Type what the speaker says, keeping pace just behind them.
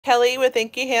Kelly with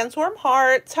Inky Hands Warm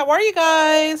Hearts. How are you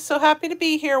guys? So happy to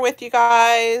be here with you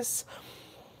guys.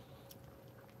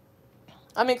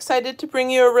 I'm excited to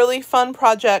bring you a really fun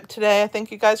project today. I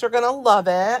think you guys are going to love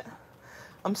it.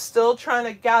 I'm still trying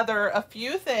to gather a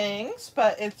few things,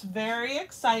 but it's very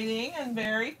exciting and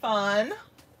very fun.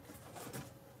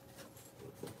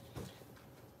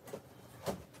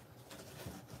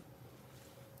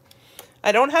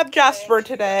 I don't have Jasper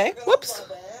today. Whoops.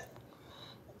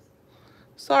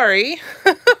 Sorry.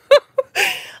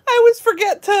 I always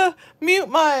forget to mute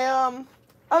my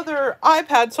other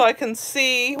iPad so I can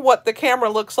see what the camera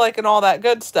looks like and all that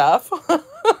good stuff.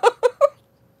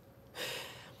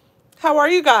 How are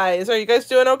you guys? Are you guys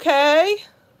doing okay?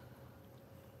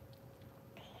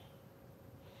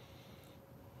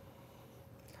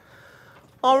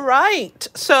 All right,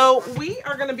 so we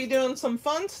are going to be doing some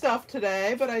fun stuff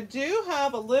today, but I do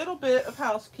have a little bit of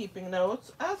housekeeping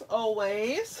notes, as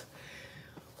always.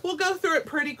 We'll go through it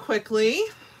pretty quickly.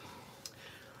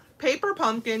 Paper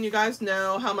Pumpkin, you guys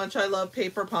know how much I love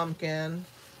Paper Pumpkin.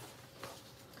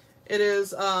 It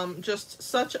is just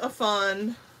such a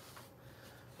fun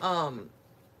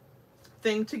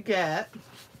thing to get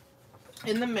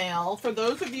in the mail. For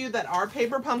those of you that are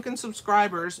Paper Pumpkin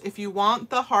subscribers, if you want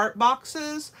the heart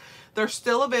boxes, they're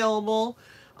still available.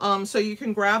 So you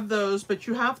can grab those, but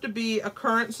you have to be a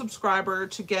current subscriber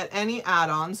to get any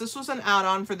add-ons. This was an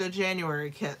add-on for the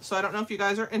January kit, so I don't know if you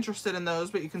guys are interested in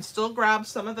those, but you can still grab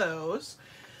some of those.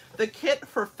 The kit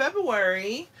for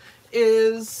February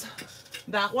is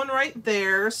that one right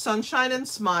there, Sunshine and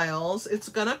Smiles. It's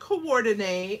gonna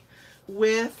coordinate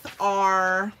with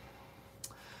our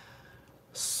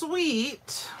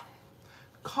suite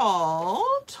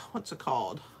called, what's it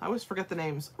called? I always forget the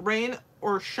names. Rain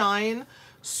or Shine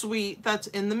suite that's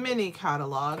in the mini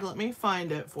catalog. Let me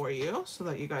find it for you so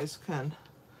that you guys can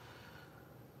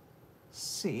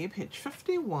see. Page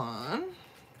 51.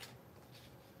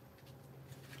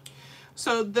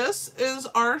 So this is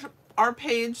our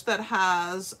page that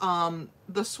has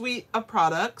the suite of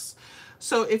products.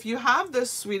 So if you have this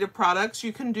suite of products,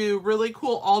 you can do really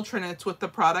cool alternates with the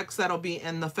products that'll be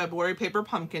in the February Paper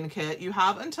Pumpkin kit. You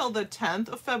have until the 10th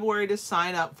of February to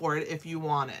sign up for it if you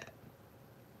want it.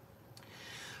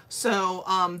 So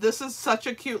this is such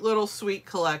a cute little sweet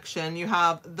collection. You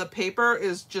have, the paper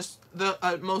is just the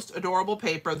most adorable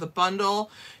paper. The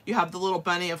bundle, you have the little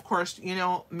bunny. Of course, you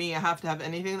know me, I have to have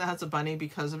anything that has a bunny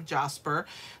because of Jasper.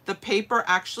 The paper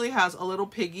actually has a little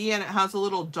piggy and it has a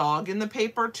little dog in the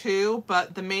paper too,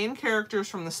 but the main characters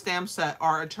from the stamp set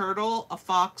are a turtle, a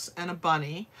fox, and a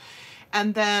bunny.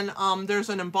 And then there's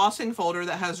an embossing folder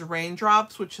that has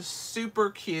raindrops, which is super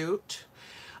cute.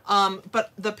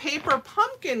 But the Paper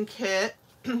Pumpkin kit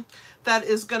that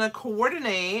is going to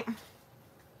coordinate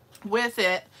with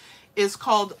it is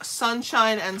called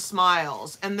Sunshine and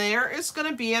Smiles. And there is going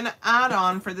to be an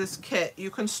add-on for this kit. You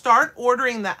can start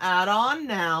ordering the add-on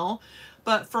now,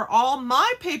 but for all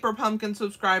my Paper Pumpkin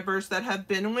subscribers that have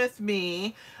been with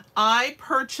me, I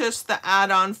purchased the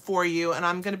add-on for you, and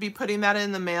I'm going to be putting that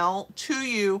in the mail to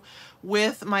you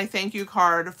with my thank you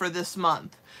card for this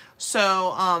month.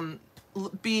 So,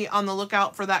 be on the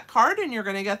lookout for that card, and you're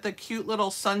going to get the cute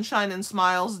little Sunshine and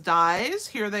Smiles dies.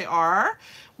 Here they are.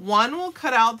 One will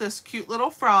cut out this cute little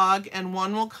frog, and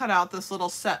one will cut out this little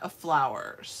set of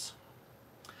flowers.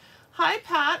 Hi,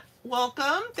 Pat.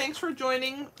 Welcome. Thanks for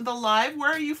joining the live.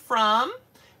 Where are you from?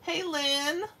 Hey,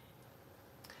 Lynn.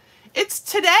 It's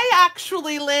today,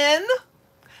 actually, Lynn.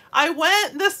 I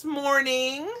went this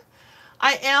morning.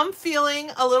 I am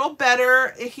feeling a little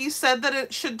better. He said that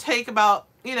it should take about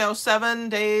 7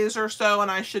 days or so,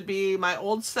 and I should be my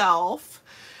old self.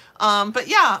 But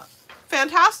yeah,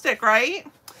 fantastic, right?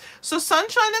 So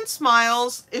Sunshine and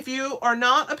Smiles, if you are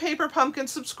not a Paper Pumpkin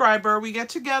subscriber, we get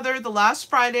together the last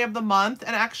Friday of the month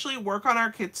and actually work on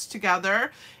our kits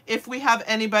together if we have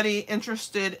anybody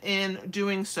interested in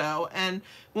doing so. And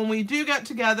when we do get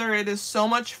together, it is so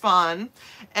much fun,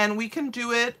 and we can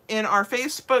do it in our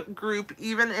Facebook group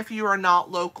even if you are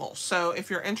not local. So if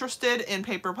you're interested in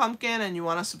Paper Pumpkin and you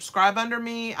want to subscribe under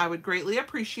me, I would greatly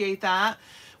appreciate that.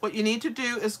 What you need to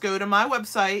do is go to my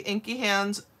website,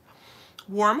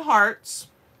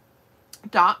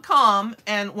 inkyhandswarmhearts.com,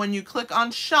 and when you click on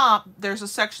shop, there's a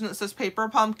section that says Paper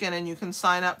Pumpkin, and you can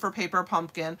sign up for Paper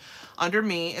Pumpkin under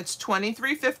me. It's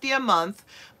 $23.50 a month,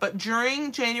 but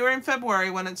during January and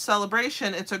February, when it's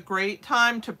celebration, it's a great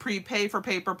time to prepay for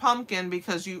Paper Pumpkin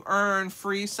because you earn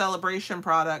free celebration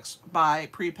products by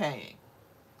prepaying.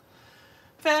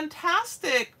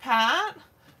 Fantastic, Pat.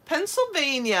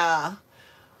 Pennsylvania.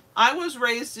 I was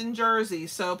raised in Jersey,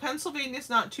 so Pennsylvania's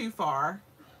not too far.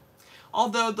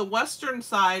 although the western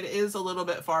side is a little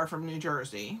bit far from New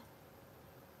Jersey.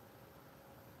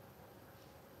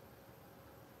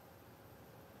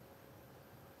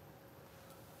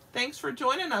 Thanks for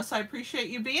joining us. I appreciate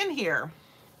you being here.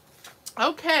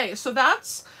 Okay, so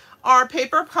that's our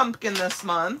paper pumpkin this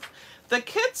month. The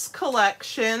kits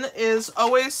collection is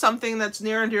always something that's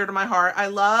near and dear to my heart. I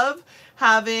love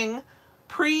having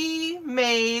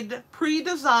pre-made,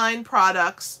 pre-designed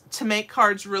products to make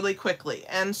cards really quickly.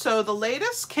 And so the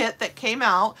latest kit that came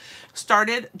out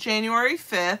started January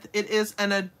 5th. It is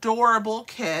an adorable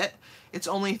kit. It's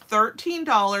only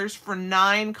 $13 for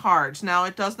 9 cards. Now,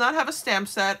 it does not have a stamp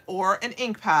set or an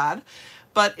ink pad,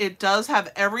 but it does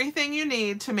have everything you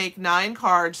need to make 9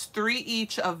 cards, 3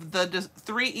 each of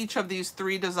these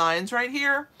 3 designs right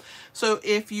here. So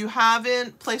if you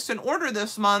haven't placed an order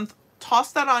this month,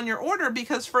 toss that on your order,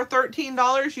 because for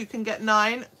 $13 you can get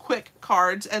 9 quick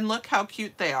cards, and look how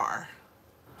cute they are.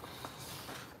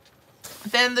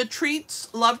 Then the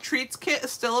Treats, Love Treats kit is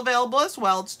still available as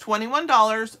well. It's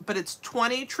 $21, but it's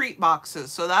 20 treat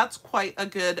boxes. So that's quite a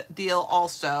good deal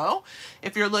also,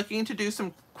 if you're looking to do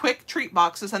some quick treat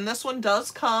boxes. And this one does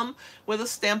come with a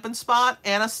Stampin' Spot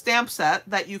and a stamp set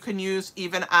that you can use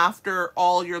even after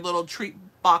all your little treat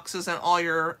boxes and all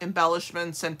your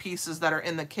embellishments and pieces that are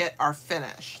in the kit are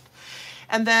finished.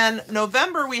 And then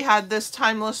November, we had this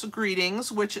Timeless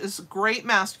Greetings, which is great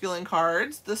masculine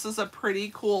cards. This is a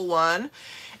pretty cool one.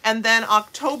 And then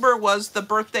October was the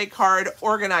birthday card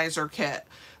organizer kit.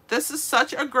 This is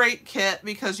such a great kit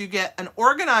because you get an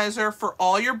organizer for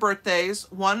all your birthdays.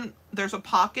 There's a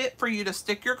pocket for you to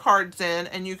stick your cards in,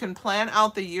 and you can plan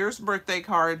out the year's birthday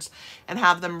cards and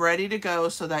have them ready to go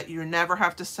so that you never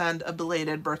have to send a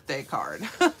belated birthday card.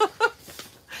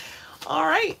 All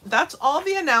right, that's all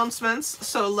the announcements.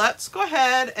 So let's go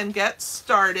ahead and get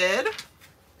started.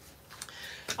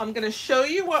 I'm going to show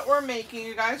you what we're making.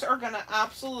 You guys are going to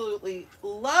absolutely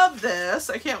love this.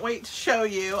 I can't wait to show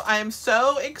you. I am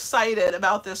so excited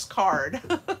about this card.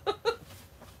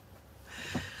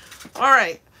 All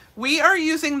right, we are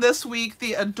using this week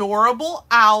the adorable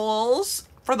owls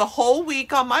for the whole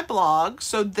week on my blog.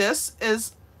 So this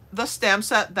is the stamp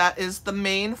set that is the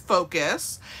main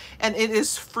focus, and it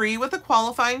is free with a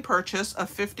qualifying purchase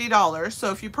of $50. So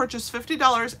if you purchase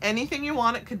 $50, anything you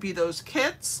want, it could be those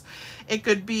kits, it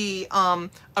could be a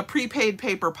prepaid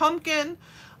paper pumpkin.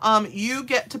 You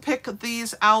get to pick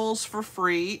these owls for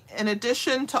free, in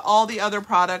addition to all the other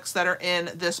products that are in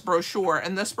this brochure,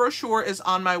 and this brochure is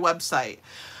on my website.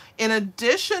 In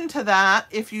addition to that,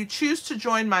 if you choose to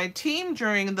join my team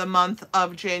during the month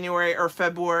of January or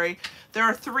February, there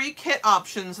are 3 kit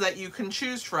options that you can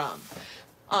choose from.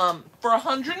 For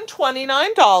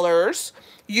 $129,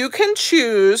 you can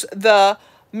choose the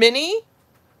mini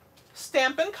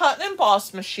Stampin' Cut and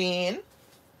Emboss machine,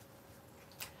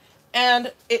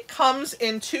 and it comes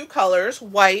in 2 colors,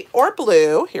 white or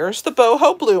blue. Here's the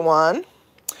boho blue one,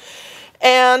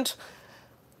 and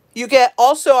you get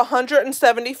also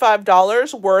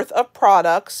 $175 worth of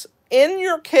products. In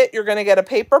your kit, you're going to get a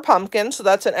paper pumpkin, so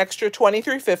that's an extra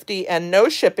 $23.50 and no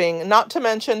shipping, not to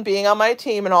mention being on my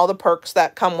team and all the perks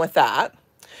that come with that.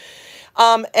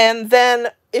 And then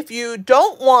if you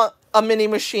don't want a mini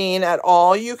machine at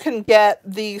all, you can get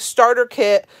the starter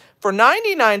kit for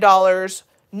 $99,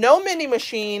 no mini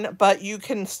machine, but you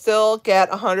can still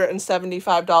get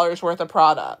 $175 worth of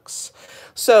products.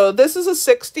 So this is a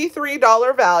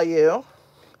 $63 value.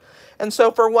 And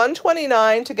so for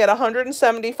 $129 to get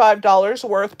 $175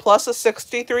 worth plus a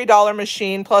 $63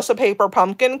 machine plus a paper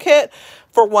pumpkin kit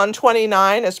for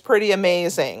 $129 is pretty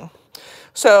amazing.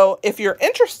 So if you're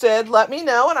interested, let me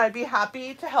know and I'd be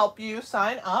happy to help you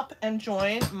sign up and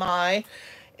join my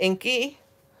Inky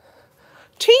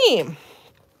team.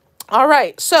 All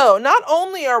right, so not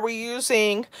only are we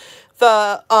using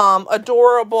the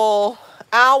adorable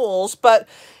owls, but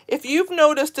if you've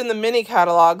noticed in the mini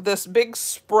catalog, this big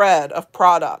spread of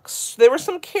products, there were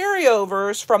some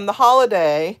carryovers from the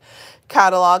holiday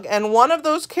catalog, and one of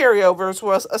those carryovers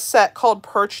was a set called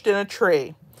Perched in a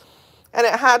Tree. And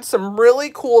it had some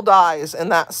really cool dies in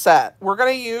that set. We're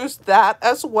going to use that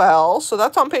as well. So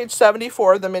that's on page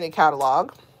 74 of the mini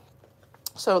catalog.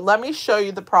 So let me show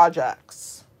you the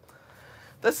projects.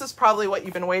 This is probably what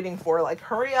you've been waiting for. Like,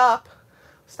 hurry up.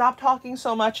 Stop talking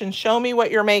so much and show me what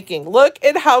you're making. Look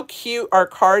at how cute our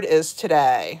card is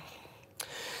today.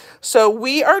 So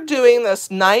we are doing this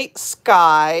night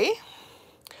sky,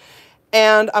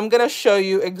 and I'm going to show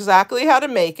you exactly how to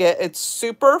make it. It's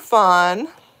super fun.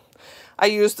 I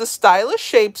used the Stylish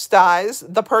Shapes dies,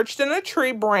 the Perched in a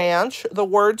Tree branch. The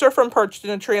words are from Perched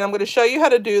in a Tree, and I'm going to show you how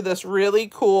to do this really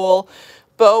cool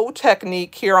bow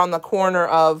technique here on the corner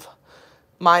of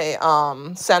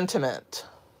sentiment.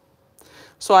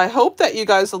 So I hope that you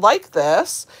guys like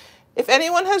this. If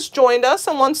anyone has joined us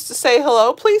and wants to say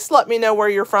hello, please let me know where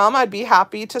you're from. I'd be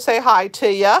happy to say hi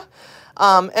to you.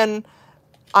 And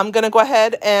I'm going to go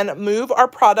ahead and move our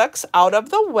products out of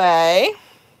the way.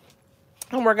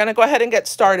 And we're going to go ahead and get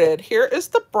started. Here is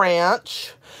the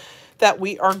branch that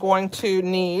we are going to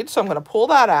need. So I'm going to pull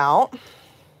that out.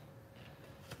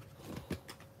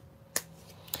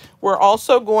 We're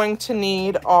also going to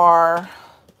need our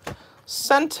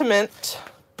sentiment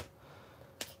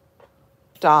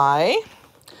die.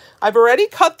 I've already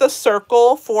cut the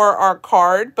circle for our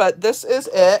card, but this is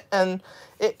it, and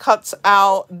it cuts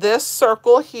out this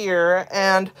circle here,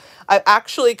 and I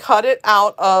actually cut it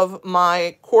out of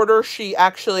my quarter sheet,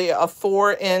 actually a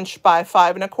 4" by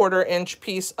 5 1/4"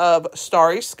 piece of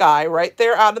Starry Sky right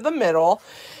there out of the middle.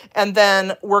 And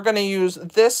then we're going to use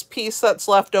this piece that's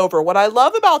left over. What I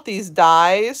love about these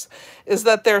dies is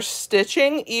that they're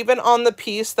stitching even on the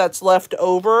piece that's left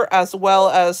over, as well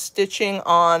as stitching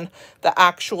on the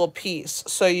actual piece.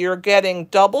 So you're getting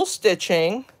double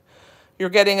stitching. You're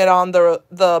getting it on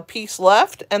the piece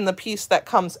left and the piece that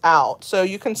comes out. So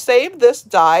you can save this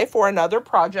die for another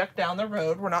project down the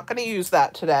road. We're not going to use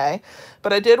that today,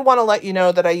 but I did want to let you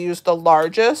know that I used the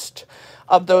largest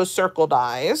of those circle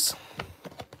dies.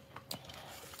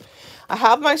 I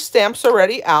have my stamps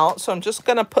already out, so I'm just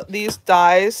going to put these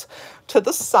dies to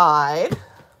the side.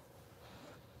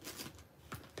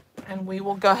 And we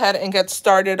will go ahead and get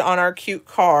started on our cute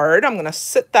card. I'm going to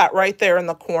sit that right there in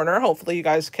the corner. Hopefully you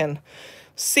guys can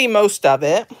see most of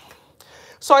it.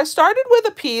 So I started with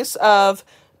a piece of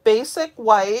basic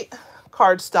white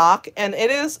cardstock, and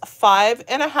it is 5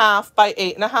 1/2 by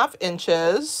 8 1/2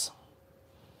 inches.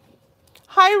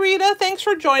 Hi Rita, thanks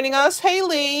for joining us. Hey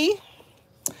Lee.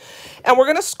 And we're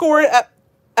going to score it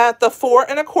at the 4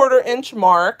 1/4"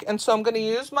 mark. And so I'm going to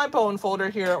use my bone folder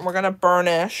here, and we're going to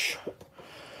burnish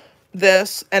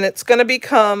this, and it's going to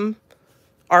become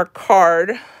our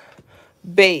card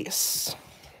base.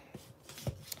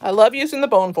 I love using the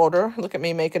bone folder. Look at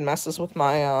me making messes with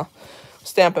my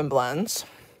Stampin' Blends.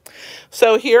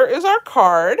 So here is our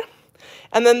card,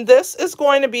 and then this is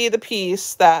going to be the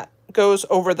piece that goes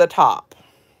over the top.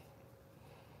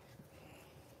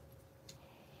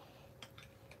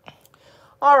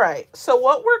 All right, so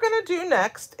what we're going to do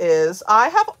next is I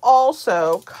have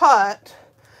also cut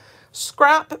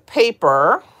scrap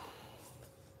paper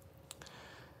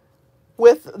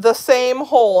with the same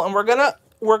hole, and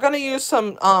we're gonna use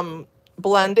some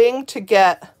blending to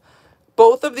get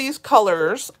both of these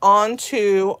colors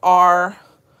onto our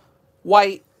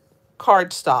white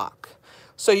cardstock.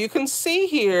 So you can see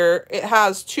here it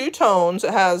has two tones.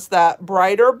 It has that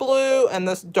brighter blue and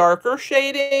this darker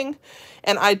shading,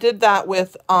 and I did that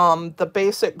with the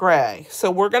basic gray.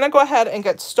 So we're going to go ahead and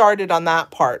get started on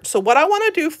that part. So what I want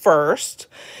to do first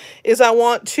is I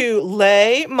want to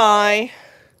lay my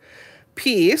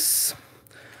piece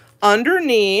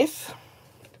underneath.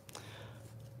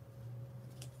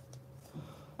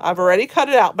 I've already cut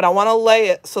it out, but I want to lay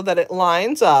it so that it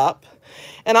lines up.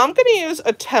 And I'm going to use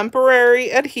a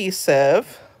temporary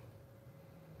adhesive.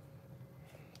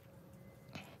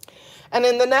 And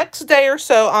in the next day or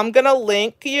so, I'm going to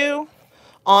link you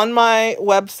on my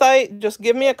website. Just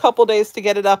give me a couple days to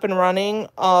get it up and running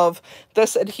of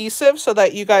this adhesive so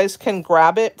that you guys can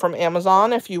grab it from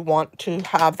Amazon if you want to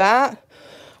have that.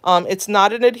 It's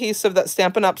not an adhesive that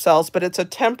Stampin' Up! Sells, but it's a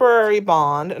temporary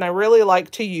bond, and I really like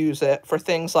to use it for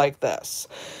things like this.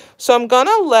 So I'm going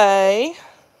to lay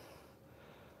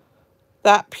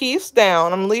that piece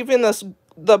down. I'm leaving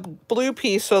the blue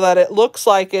piece so that it looks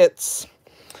like it's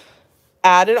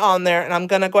added on there, and I'm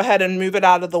going to go ahead and move it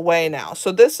out of the way now.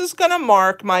 So this is going to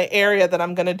mark my area that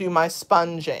I'm going to do my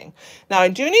sponging. Now I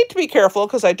do need to be careful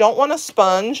because I don't want to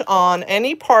sponge on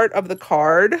any part of the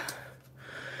card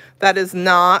that is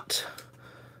not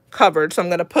covered. So I'm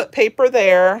going to put paper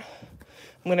there.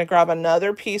 I'm going to grab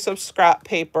another piece of scrap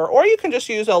paper, or you can just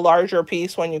use a larger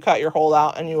piece when you cut your hole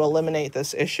out and you eliminate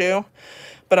this issue.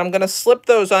 But I'm going to slip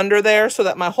those under there so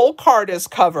that my whole card is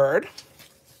covered.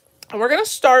 And we're going to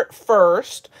start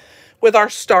first with our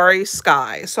Starry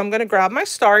Sky. So I'm going to grab my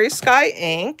Starry Sky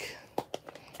ink,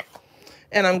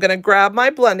 and I'm going to grab my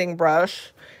blending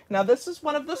brush. Now this is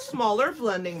one of the smaller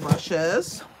blending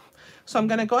brushes. So I'm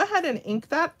going to go ahead and ink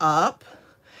that up.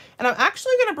 And I'm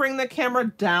actually going to bring the camera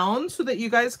down so that you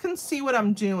guys can see what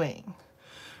I'm doing.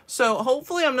 So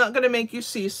hopefully I'm not going to make you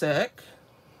seasick,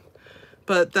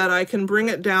 but that I can bring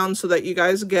it down so that you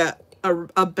guys get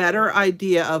a better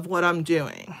idea of what I'm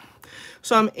doing.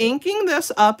 So I'm inking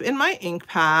this up in my ink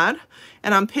pad,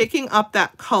 and I'm picking up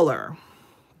that color.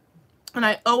 And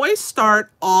I always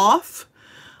start off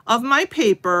of my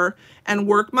paper and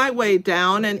work my way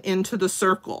down and into the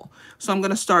circle. So I'm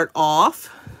going to start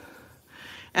off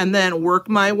and then work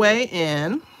my way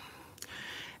in.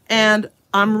 And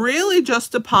I'm really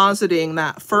just depositing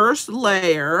that first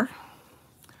layer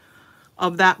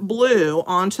of that blue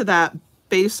onto that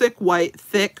basic white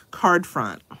thick card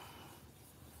front.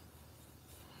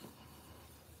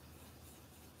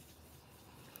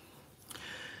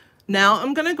 Now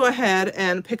I'm going to go ahead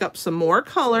and pick up some more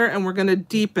color and we're going to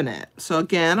deepen it. So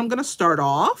again, I'm going to start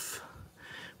off,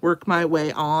 work my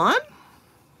way on.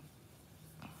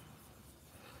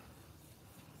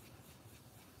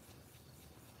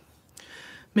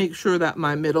 Make sure that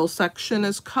my middle section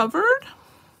is covered.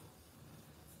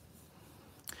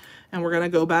 And we're going to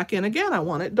go back in again. I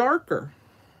want it darker.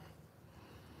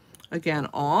 Again,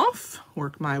 off,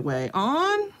 work my way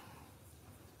on.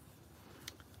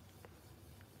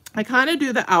 I kind of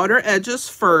do the outer edges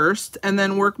first and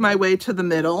then work my way to the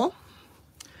middle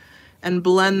and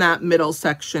blend that middle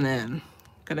section in.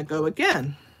 Gonna go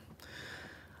again.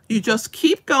 You just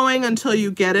keep going until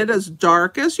you get it as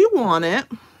dark as you want it.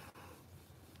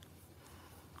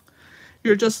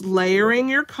 You're just layering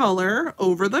your color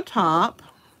over the top.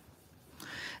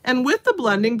 And with the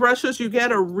blending brushes, you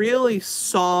get a really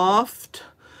soft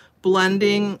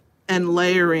blending and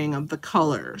layering of the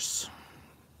colors.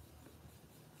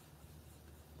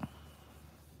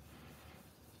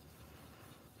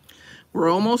 We're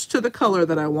almost to the color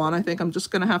that I want. I think I'm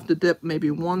just going to have to dip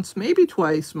maybe once, maybe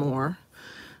twice more.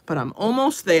 But I'm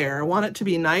almost there. I want it to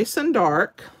be nice and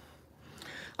dark.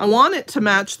 I want it to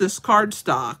match this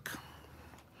cardstock.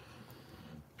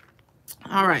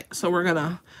 All right, so we're going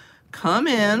to come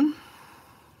in.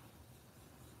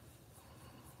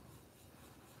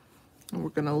 And we're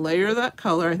going to layer that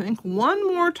color, I think, one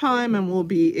more time and we'll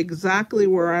be exactly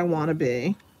where I want to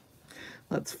be.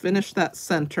 Let's finish that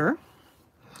center.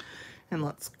 And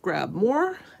let's grab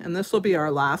more, and this will be our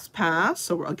last pass.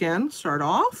 So again, start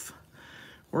off,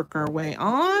 work our way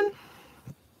on,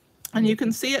 and you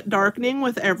can see it darkening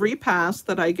with every pass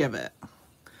that I give it.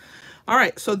 All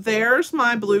right, so there's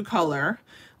my blue color.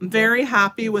 I'm very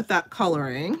happy with that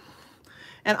coloring.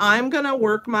 And I'm gonna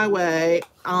work my way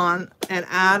on and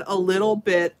add a little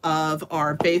bit of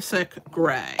our basic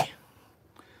gray.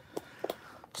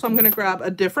 So I'm gonna grab a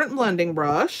different blending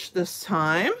brush this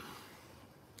time.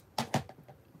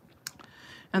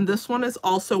 And this one is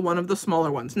also one of the smaller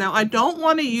ones. Now, I don't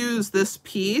want to use this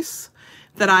piece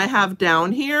that I have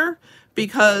down here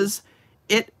because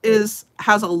it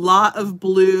has a lot of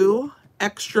blue,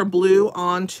 extra blue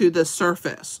onto the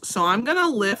surface. So I'm going to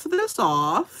lift this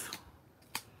off.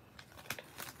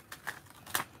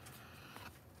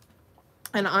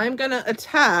 And I'm going to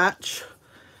attach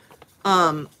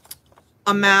a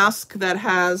mask that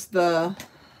has the...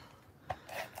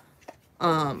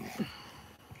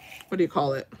 what do you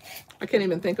call it? I can't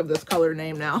even think of this color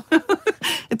name now.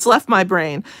 It's left my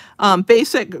brain.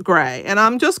 Basic gray. And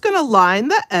I'm just going to line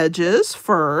the edges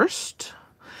first.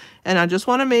 And I just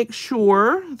want to make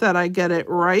sure that I get it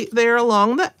right there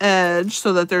along the edge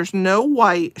so that there's no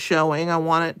white showing. I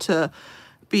want it to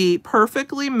be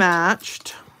perfectly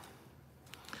matched.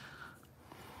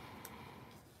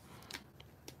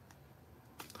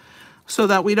 So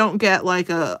that we don't get like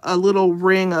a little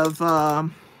ring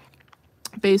of...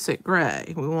 basic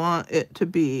gray. We want it to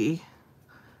be,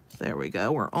 there we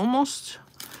go. We're almost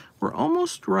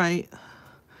right.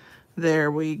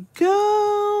 There we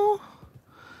go.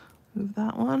 Move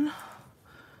that one.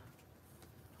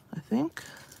 I think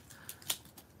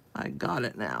I got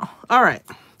it now. All right.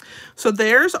 So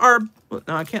there's our, no,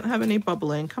 I can't have any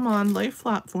bubbling. Come on, lay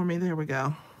flat for me. There we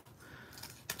go.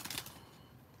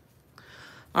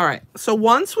 All right. So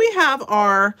once we have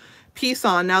our piece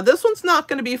on. Now this one's not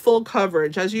going to be full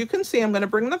coverage. As you can see, I'm going to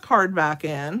bring the card back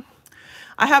in.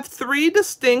 I have 3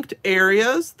 distinct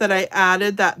areas that I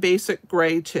added that basic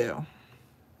gray to.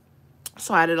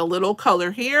 So I added a little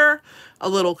color here, a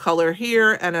little color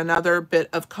here, and another bit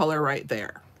of color right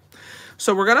there.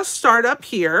 So we're going to start up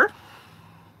here.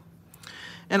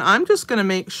 And I'm just going to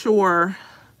make sure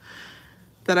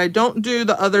that I don't do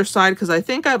the other side because I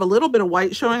think I have a little bit of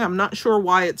white showing. I'm not sure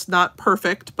why it's not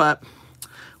perfect, but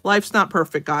life's not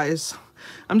perfect, guys.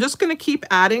 I'm just going to keep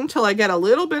adding till I get a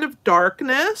little bit of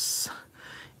darkness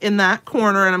in that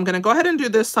corner. And I'm going to go ahead and do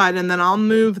this side, and then I'll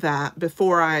move that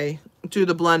before I do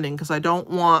the blending because I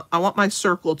want my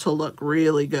circle to look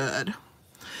really good.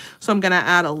 So I'm going to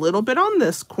add a little bit on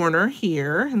this corner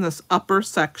here in this upper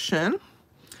section.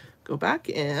 Go back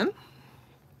in.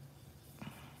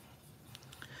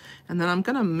 And then I'm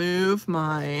gonna move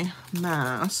my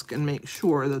mask and make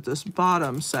sure that this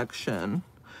bottom section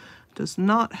does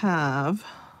not have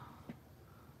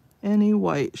any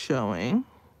white showing.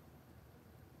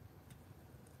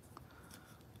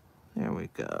 There we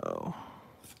go.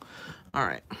 All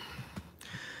right,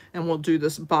 and we'll do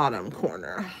this bottom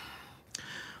corner.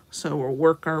 So we'll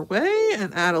work our way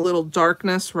and add a little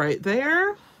darkness right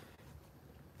there.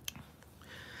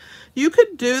 You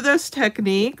could do this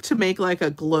technique to make like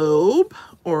a globe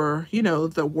or, you know,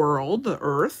 the world, the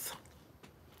earth.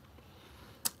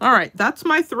 All right, that's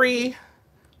my 3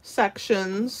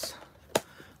 sections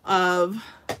of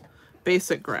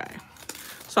basic gray.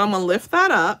 So I'm gonna lift that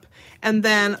up, and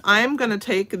then I'm gonna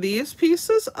take these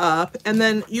pieces up, and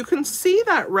then you can see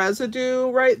that residue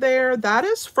right there. That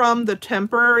is from the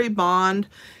temporary bond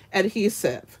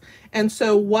adhesive. And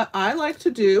so what I like to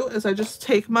do is I just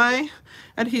take my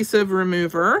adhesive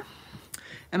remover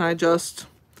and I just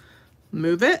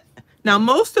move it. Now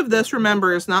most of this,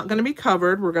 remember, is not going to be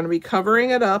covered. We're going to be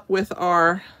covering it up with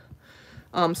our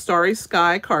Starry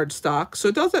Sky cardstock. So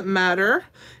it doesn't matter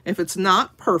if it's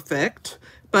not perfect,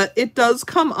 but it does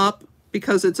come up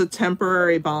because it's a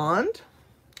temporary bond.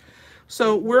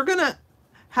 So we're going to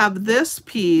have this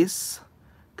piece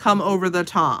come over the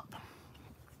top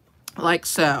like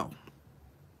so.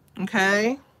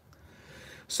 Okay,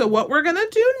 so what we're gonna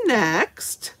do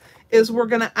next is we're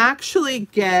gonna actually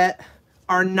get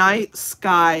our night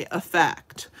sky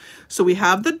effect. So we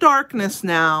have the darkness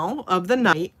now of the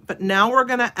night, but now we're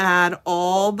gonna add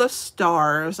all the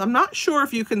stars. I'm not sure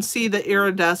if you can see the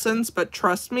iridescence, but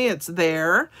trust me, it's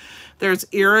there. There's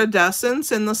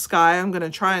iridescence in the sky. I'm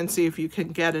gonna try and see if you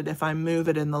can get it if I move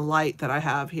it in the light that I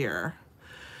have here.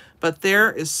 But there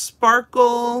is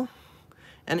sparkle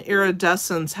and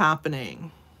iridescence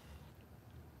happening.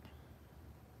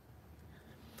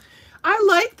 I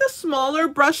like the smaller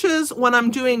brushes when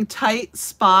I'm doing tight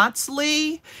spots,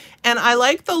 Lee, and I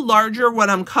like the larger when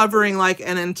I'm covering like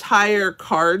an entire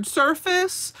card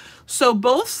surface. So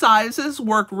both sizes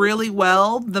work really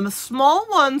well. The small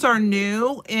ones are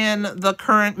new in the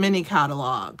current mini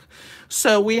catalog.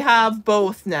 So we have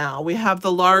both now. We have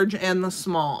the large and the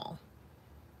small.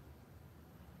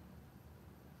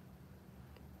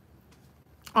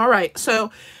 All right,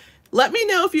 so let me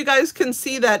know if you guys can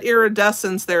see that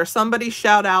iridescence there. Somebody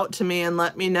shout out to me and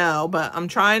let me know, but I'm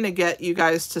trying to get you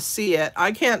guys to see it.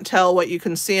 I can't tell what you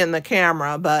can see in the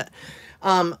camera, but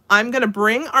I'm going to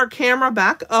bring our camera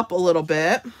back up a little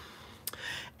bit,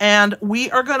 and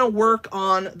we are going to work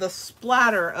on the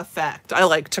splatter effect, I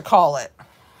like to call it.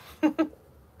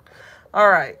 All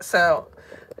right, so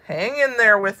hang in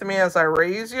there with me as I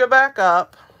raise you back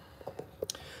up,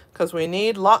 because we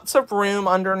need lots of room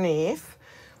underneath.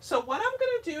 So what I'm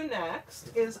going to do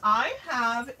next is I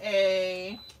have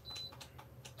a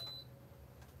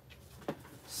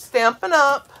Stampin'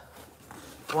 Up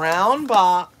brown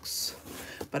box,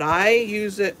 but I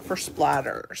use it for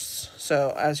splatters.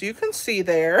 So as you can see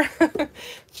there,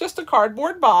 it's just a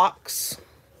cardboard box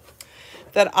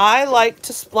that I like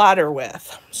to splatter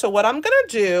with. So what I'm going to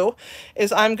do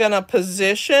is I'm going to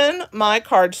position my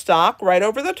cardstock right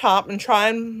over the top and try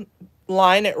and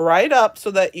line it right up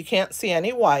so that you can't see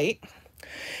any white.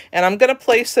 And I'm going to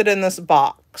place it in this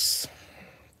box.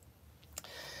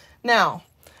 Now,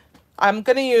 I'm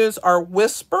going to use our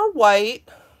Whisper White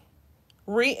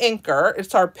re-inker.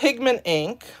 It's our pigment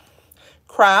ink,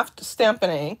 Craft Stampin'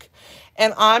 Ink,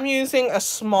 and I'm using a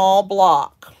small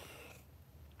block.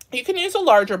 You can use a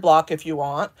larger block if you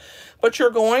want, but you're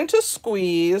going to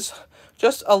squeeze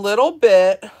just a little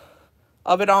bit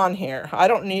of it on here. I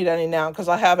don't need any now because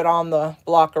I have it on the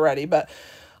block already, but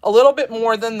a little bit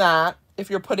more than that if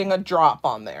you're putting a drop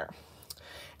on there.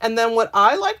 And then what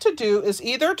I like to do is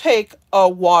either take a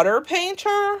water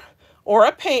painter or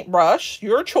a paintbrush,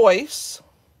 your choice.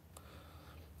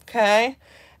 Okay,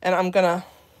 and I'm gonna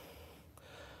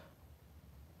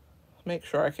make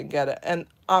sure I can get it. And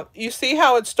you see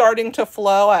how it's starting to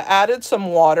flow? I added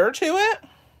some water to it.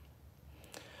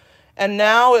 And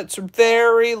now it's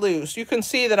very loose. You can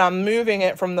see that I'm moving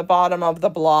it from the bottom of the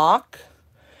block.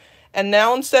 And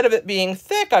now instead of it being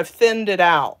thick, I've thinned it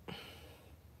out.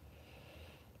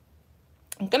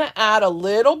 I'm going to add a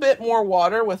little bit more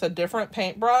water with a different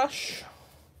paintbrush.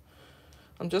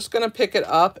 I'm just going to pick it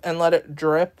up and let it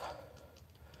drip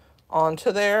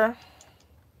onto there.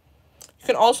 You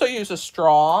can also use a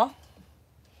straw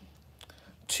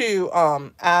to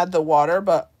add the water,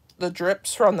 but the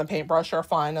drips from the paintbrush are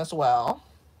fine as well.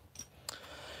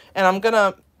 And I'm going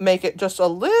to make it just a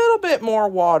little bit more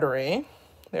watery.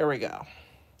 There we go.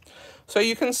 So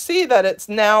you can see that it's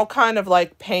now kind of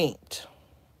like paint.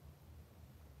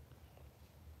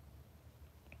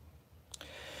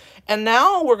 And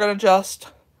now we're going to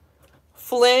just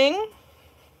fling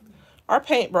our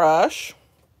paintbrush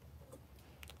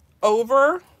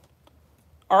over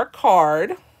our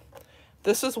card.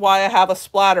 This is why I have a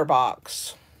splatter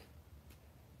box.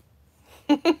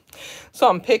 So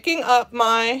I'm picking up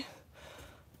my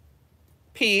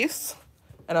piece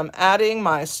and I'm adding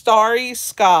my starry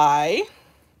sky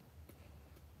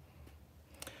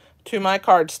to my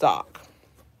cardstock.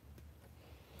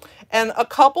 And a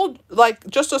couple, like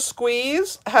just a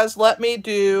squeeze has let me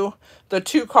do the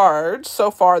 2 cards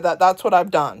so far. That's what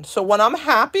I've done. So when I'm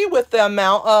happy with the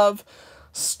amount of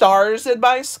stars in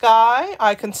my sky,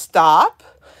 I can stop.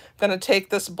 I'm going to take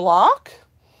this block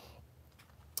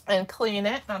and clean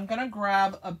it. I'm going to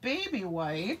grab a baby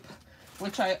wipe,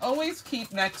 which I always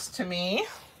keep next to me.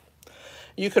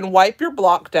 You can wipe your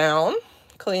block down,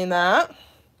 clean that.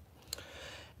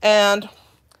 And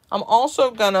I'm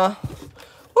also going to,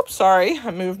 oops, sorry,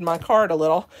 I moved my card a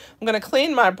little. I'm going to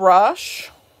clean my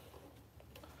brush.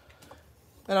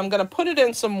 And I'm going to put it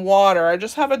in some water. I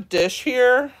just have a dish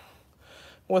here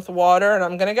with water, and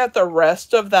I'm going to get the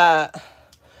rest of that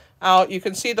out. You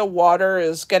can see the water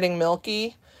is getting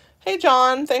milky. Hey,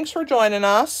 John, thanks for joining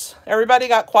us. Everybody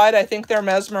got quiet. I think they're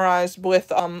mesmerized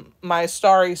with my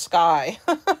starry sky.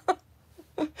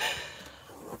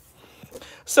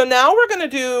 So now we're going to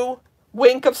do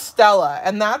Wink of Stella,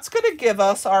 and that's going to give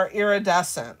us our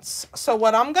iridescence. So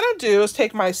what I'm going to do is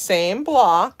take my same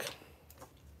block.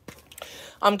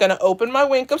 I'm going to open my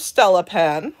Wink of Stella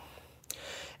pen,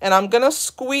 and I'm going to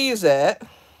squeeze it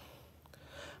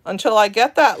until I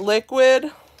get that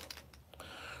liquid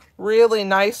really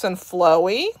nice and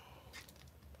flowy.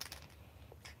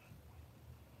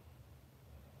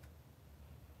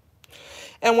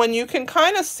 And when you can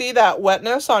kind of see that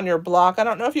wetness on your block, I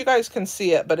don't know if you guys can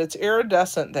see it, but it's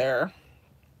iridescent there.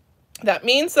 That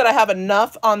means that I have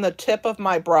enough on the tip of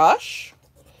my brush.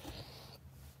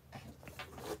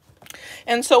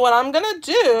 And so what I'm going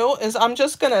to do is I'm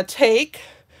just going to take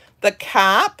the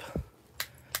cap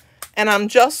and I'm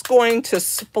just going to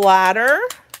splatter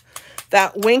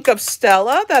that Wink of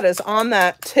Stella that is on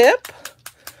that tip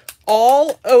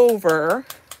all over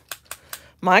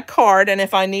my card. And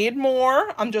if I need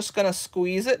more, I'm just going to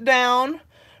squeeze it down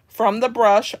from the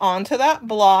brush onto that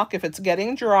block if it's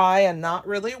getting dry and not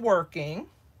really working.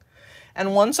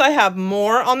 And once I have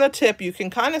more on the tip, you can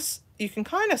kind of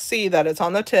see that it's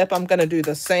on the tip. I'm going to do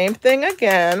the same thing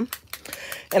again,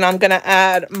 and I'm going to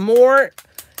add more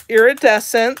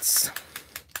iridescence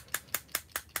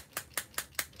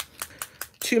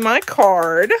to my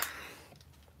card,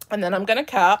 and then I'm going to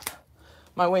cap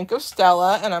my Wink of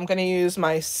Stella, and I'm going to use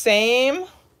my same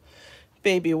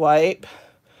baby wipe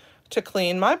to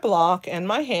clean my block and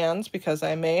my hands because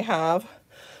I may have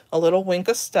a little Wink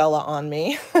of Stella on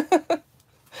me.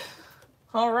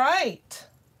 All right.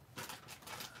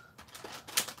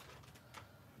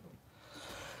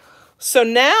 So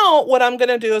now what I'm going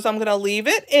to do is I'm going to leave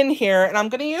it in here, and I'm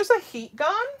going to use a heat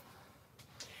gun,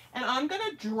 and I'm going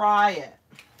to dry it.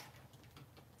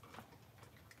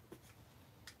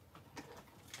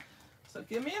 So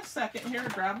give me a second here to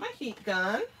grab my heat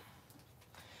gun,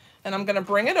 and I'm going to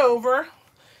bring it over,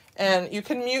 and you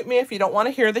can mute me if you don't want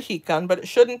to hear the heat gun, but it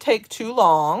shouldn't take too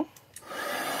long.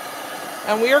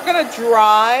 And we are going to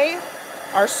dry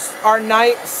our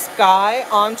night sky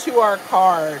onto our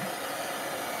card.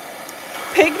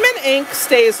 Pigment ink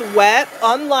stays wet,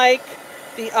 unlike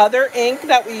the other ink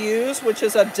that we use, which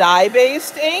is a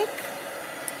dye-based ink,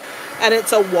 and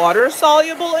it's a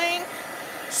water-soluble ink.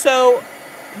 So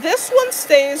this one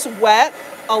stays wet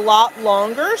a lot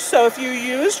longer. So if you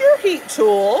use your heat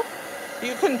tool,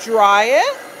 you can dry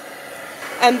it,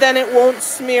 and then it won't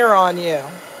smear on you.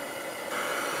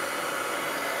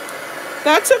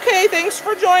 That's okay. Thanks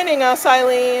for joining us,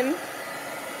 Eileen.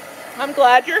 I'm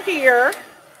glad you're here.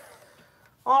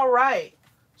 All right.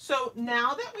 So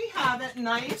now that we have it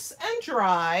nice and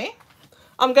dry,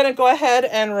 I'm going to go ahead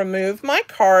and remove my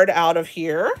card out of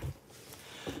here.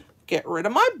 Get rid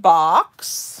of my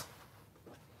box.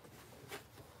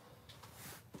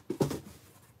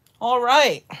 All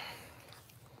right.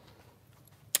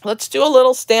 Let's do a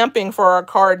little stamping for our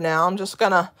card now. I'm just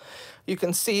going to, you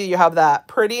can see you have that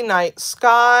pretty night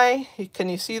sky. Can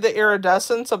you see the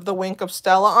iridescence of the Wink of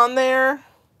Stella on there?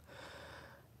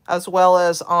 As well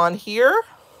as on here.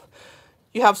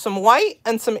 You have some white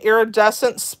and some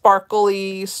iridescent,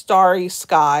 sparkly, starry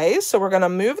skies. So we're going to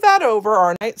move that over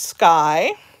our night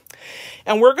sky.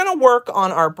 And we're going to work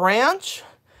on our branch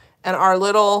and our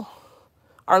little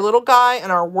guy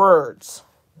and our words.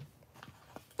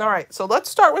 All right, so let's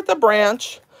start with the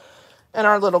branch. and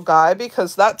our little guy,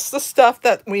 because that's the stuff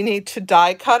that we need to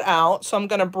die cut out. So I'm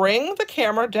going to bring the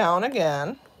camera down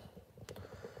again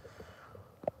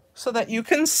so that you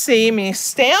can see me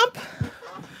stamp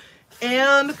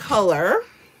and color.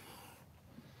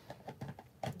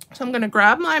 So I'm going to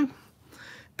grab my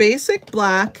basic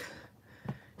black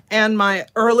and my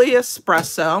early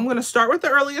espresso. I'm going to start with the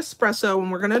early espresso,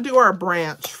 and we're going to do our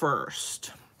branch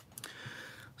first.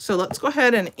 So let's go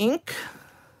ahead and ink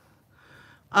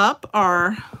up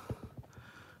our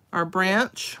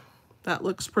branch. That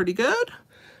looks pretty good.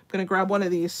 I'm going to grab one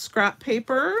of these scrap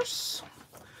papers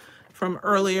from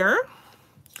earlier,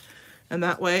 and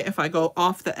that way if I go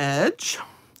off the edge,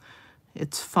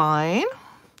 it's fine.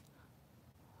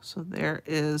 So there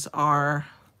is our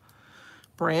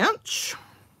branch.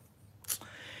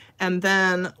 And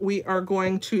then we are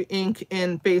going to ink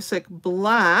in basic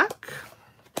black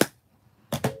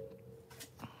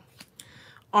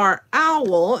our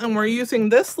owl, and we're using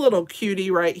this little cutie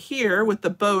right here with the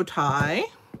bow tie.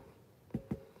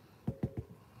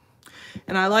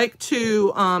 And I like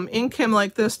to ink him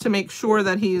like this to make sure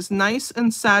that he's nice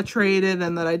and saturated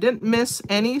and that I didn't miss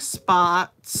any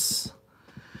spots,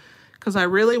 because I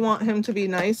really want him to be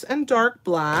nice and dark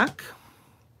black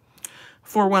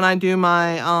for when I do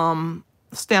my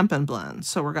Stampin' Blend.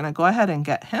 So we're going to go ahead and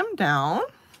get him down.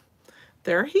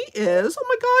 There he is. Oh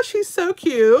my gosh, he's so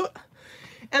cute.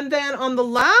 And then on the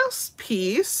last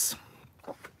piece,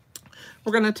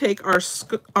 we're going to take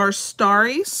our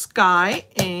Starry Sky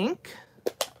ink,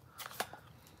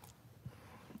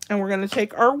 and we're going to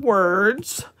take our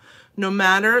words, no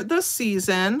matter the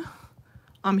season,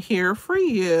 I'm here for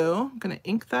you. I'm going to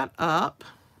ink that up,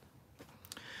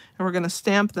 and we're going to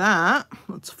stamp that.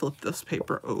 Let's flip this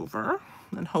paper over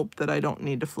and hope that I don't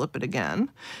need to flip it again. And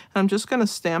I'm just going to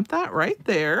stamp that right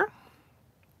there.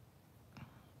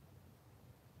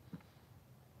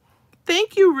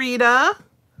 Thank you, Rita.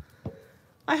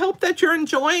 I hope that you're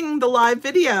enjoying the live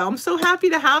video. I'm so happy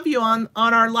to have you on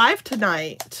our live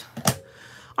tonight.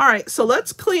 All right, so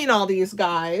let's clean all these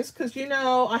guys, because you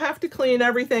know I have to clean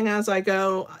everything as I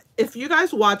go. If you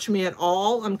guys watch me at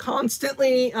all, I'm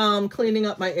constantly cleaning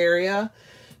up my area,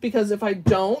 because if I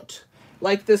don't,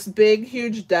 like this big,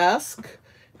 huge desk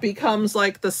becomes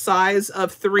like the size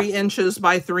of 3 inches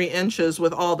by 3 inches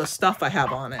with all the stuff I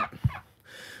have on it.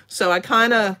 So I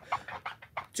kind of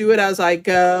do it as I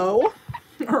go,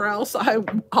 or else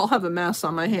I'll have a mess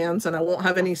on my hands and I won't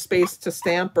have any space to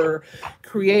stamp or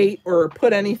create or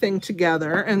put anything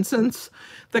together. And since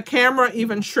the camera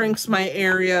even shrinks my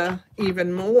area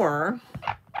even more,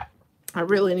 I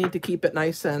really need to keep it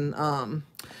nice and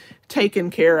taken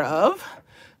care of.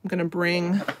 I'm going to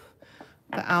bring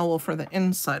the owl for the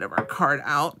inside of our card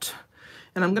out.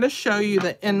 And I'm going to show you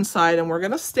the inside, and we're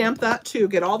going to stamp that too,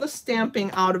 get all the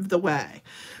stamping out of the way.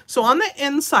 So on the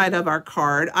inside of our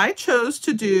card, I chose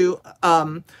to do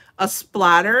a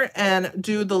splatter and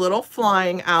do the little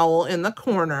flying owl in the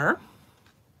corner.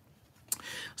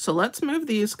 So let's move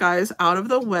these guys out of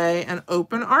the way and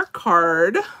open our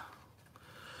card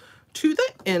to the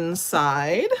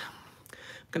inside.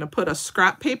 I'm going to put a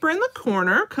scrap paper in the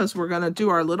corner because we're going to do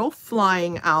our little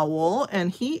flying owl,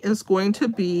 and he is going to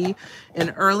be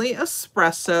an early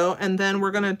espresso. And then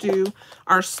we're going to do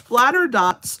our splatter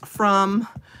dots from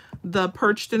the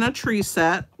Perched in a Tree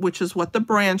set, which is what the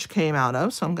branch came out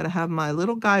of. So I'm going to have my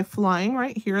little guy flying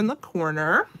right here in the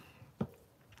corner.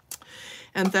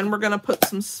 And then we're going to put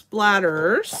some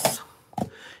splatters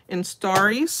in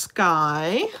Starry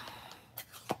Sky.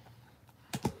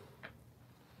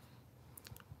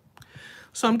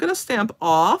 So I'm going to stamp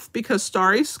off because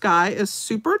Starry Sky is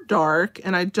super dark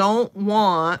and I don't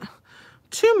want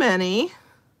too many,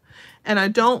 and I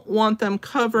don't want them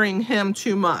covering him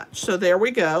too much. So there we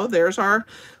go. There's our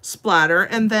splatter.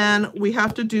 And then we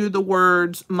have to do the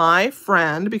words, my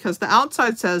friend, because the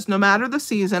outside says, no matter the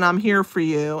season, I'm here for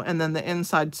you. And then the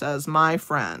inside says, my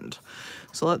friend.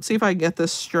 So let's see if I get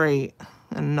this straight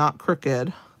and not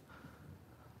crooked.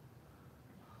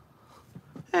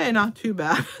 Hey, not too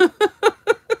bad.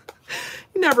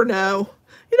 You never know.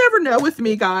 You never know with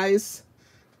me, guys.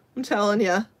 I'm telling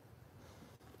you.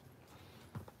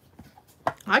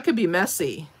 I could be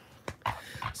messy.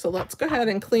 So let's go ahead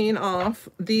and clean off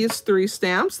these 3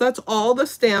 stamps. That's all the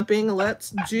stamping.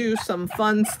 Let's do some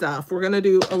fun stuff. We're going to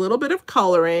do a little bit of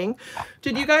coloring.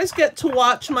 Did you guys get to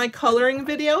watch my coloring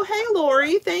video? Hey,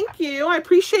 Lori, thank you. I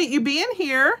appreciate you being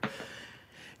here.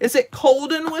 Is it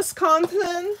cold in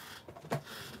Wisconsin?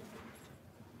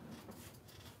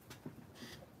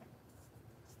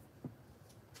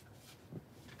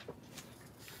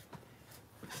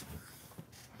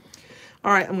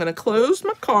 All right, I'm going to close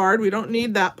my card. We don't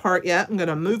need that part yet. I'm going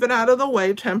to move it out of the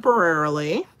way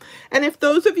temporarily. And if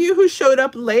those of you who showed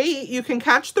up late, you can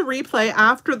catch the replay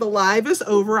after the live is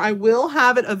over. I will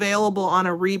have it available on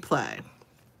a replay.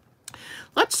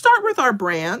 Let's start with our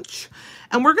branch.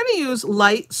 And we're going to use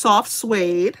light soft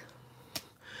suede.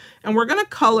 And we're going to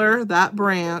color that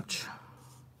branch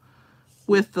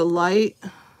with the light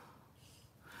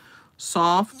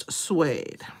soft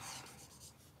suede.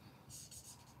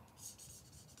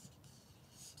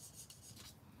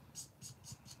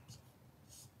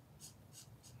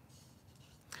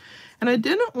 And I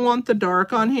didn't want the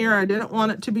dark on here. I didn't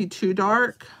want it to be too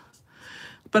dark.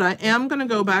 But I am going to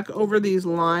go back over these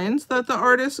lines that the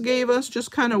artist gave us.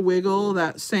 Just kind of wiggle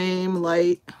that same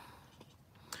light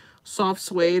soft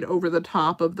suede over the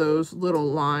top of those little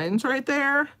lines right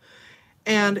there.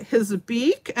 And his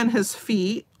beak and his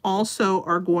feet also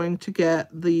are going to get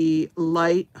the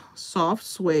light soft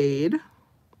suede.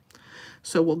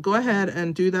 So we'll go ahead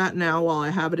and do that now while I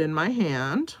have it in my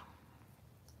hand.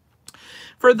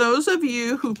 For those of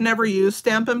you who've never used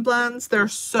Stampin' Blends, they're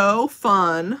so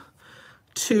fun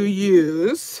to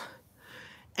use.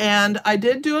 And I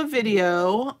did do a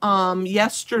video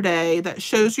yesterday that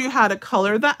shows you how to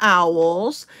color the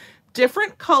owls,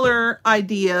 different color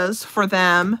ideas for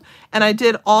them. And I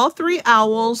did all 3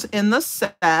 owls in the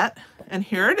set, and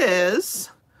here it is.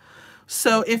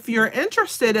 So if you're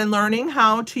interested in learning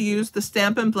how to use the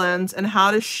Stampin' Blends and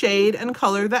how to shade and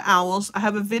color the owls, I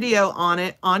have a video on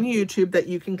it on YouTube that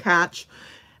you can catch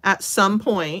at some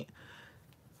point.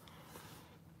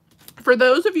 For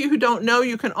those of you who don't know,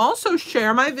 you can also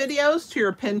share my videos to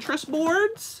your Pinterest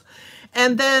boards,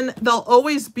 and then they'll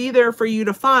always be there for you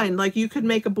to find. Like, you could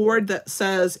make a board that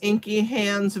says Inky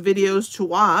Hands videos to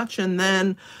watch, and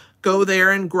then go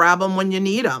there and grab them when you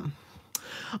need them.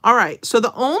 All right, so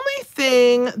the only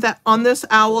thing that on this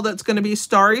owl that's going to be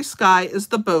starry sky is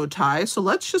the bow tie. So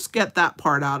let's just get that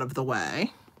part out of the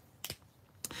way.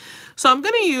 So I'm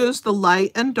going to use the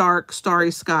light and dark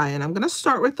starry sky, and I'm going to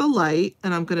start with the light,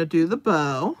 and I'm going to do the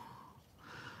bow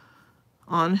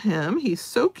on him. He's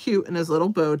so cute in his little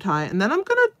bow tie. And then I'm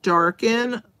going to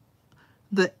darken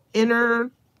the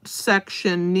inner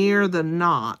section near the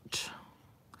knot,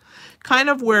 kind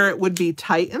of where it would be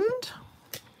tightened.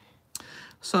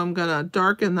 So I'm going to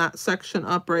darken that section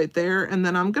up right there. And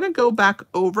then I'm going to go back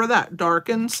over that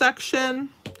darkened section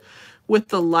with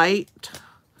the light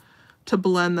to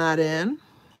blend that in.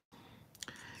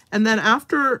 And then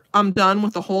after I'm done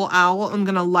with the whole owl, I'm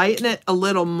going to lighten it a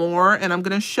little more. And I'm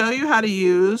going to show you how to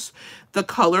use the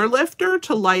color lifter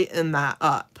to lighten that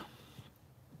up.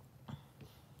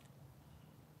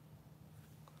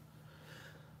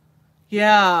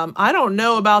 Yeah, I don't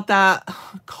know about that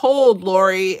cold,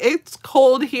 Lori. It's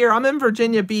cold here. I'm in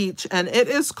Virginia Beach, and it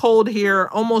is cold here,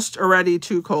 almost already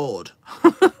too cold.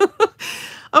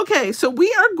 Okay, so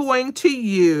we are going to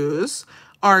use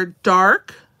our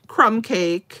dark crumb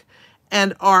cake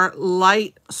and our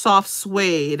light soft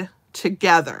suede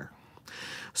together.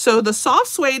 So the soft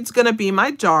suede's going to be my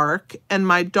dark, and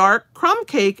my dark crumb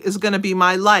cake is going to be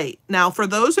my light. Now, for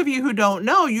those of you who don't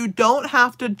know, you don't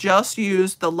have to just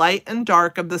use the light and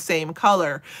dark of the same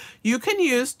color. You can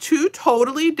use 2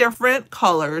 totally different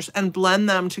colors and blend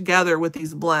them together with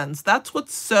these blends. That's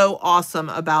what's so awesome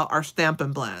about our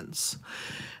Stampin' Blends.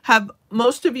 Have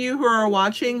most of you who are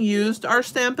watching used our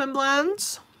Stampin'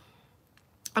 Blends?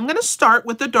 I'm going to start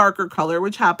with the darker color,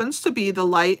 which happens to be the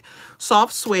light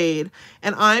soft suede,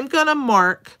 and I'm going to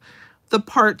mark the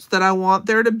parts that I want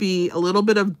there to be a little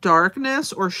bit of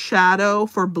darkness or shadow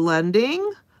for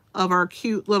blending of our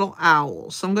cute little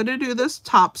owls. So I'm going to do this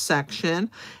top section,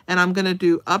 and I'm going to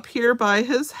do up here by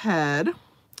his head,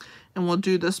 and we'll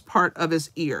do this part of his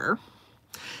ear.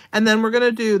 And then we're going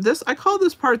to do this, I call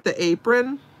this part the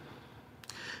apron,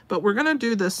 but we're going to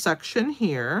do this section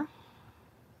here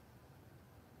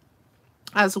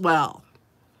as well.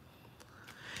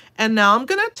 And now I'm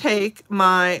going to take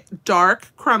my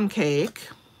dark crumb cake,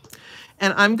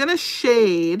 and I'm going to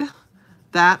shade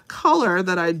that color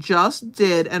that I just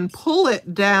did and pull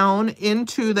it down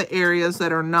into the areas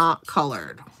that are not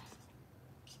colored.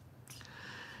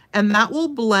 And that will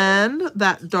blend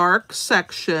that dark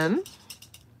section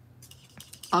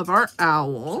of our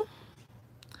owl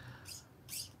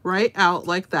right out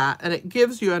like that, and it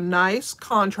gives you a nice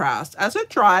contrast. As it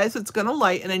dries, it's going to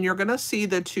lighten, and you're going to see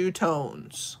the 2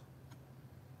 tones.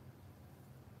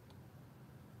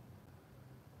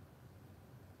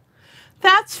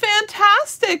 That's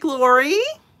fantastic, Lori.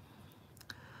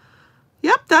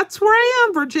 Yep, that's where I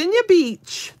am, Virginia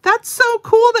Beach. That's so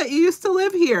cool that you used to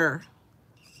live here.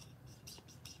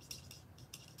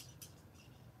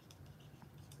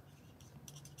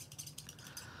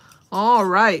 All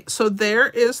right, so there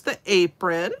is the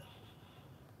apron.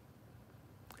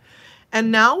 And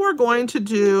now we're going to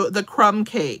do the crumb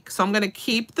cake. So I'm going to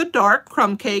keep the dark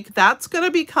crumb cake. That's going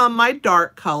to become my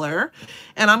dark color.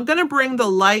 And I'm going to bring the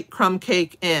light crumb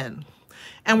cake in.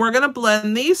 And we're going to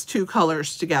blend these two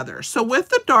colors together. So with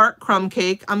the dark crumb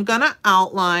cake, I'm going to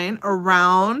outline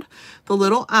around the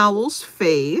little owl's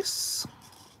face.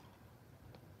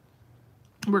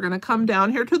 We're going to come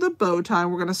down here to the bow tie.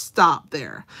 We're going to stop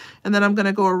there. And then I'm going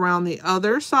to go around the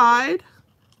other side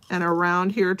and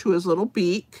around here to his little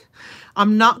beak.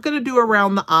 I'm not going to do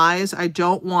around the eyes. I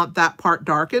don't want that part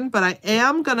darkened, but I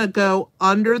am going to go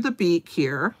under the beak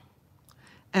here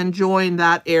and join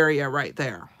that area right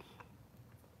there.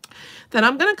 Then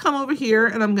I'm going to come over here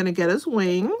and I'm going to get his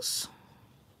wings.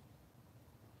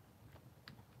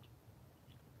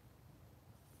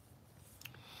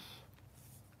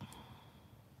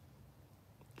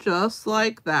 Just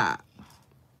like that.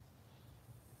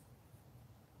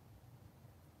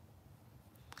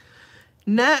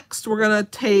 Next, we're going to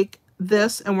take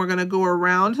this and we're going to go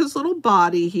around his little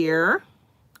body here.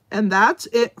 And that's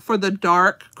it for the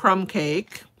dark crumb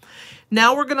cake.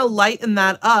 Now we're going to lighten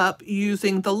that up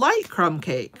using the light crumb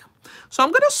cake. So I'm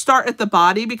going to start at the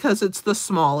body because it's the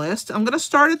smallest. I'm going to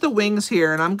start at the wings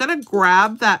here and I'm going to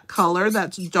grab that color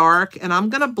that's dark and I'm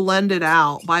going to blend it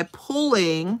out by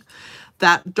pulling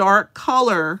that dark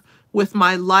color with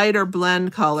my lighter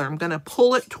blend color. I'm going to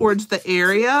pull it towards the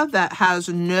area that has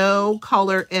no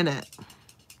color in it.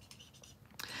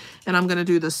 And I'm going to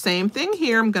do the same thing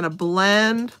here. I'm going to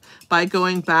blend by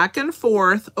going back and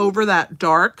forth over that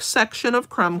dark section of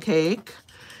crumb cake.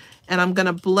 And I'm going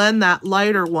to blend that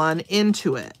lighter one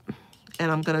into it.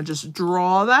 And I'm going to just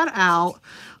draw that out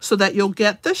so that you'll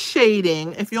get the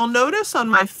shading. If you'll notice on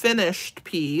my finished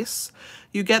piece,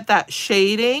 you get that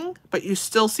shading, but you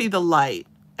still see the light.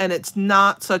 And it's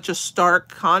not such a stark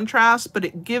contrast, but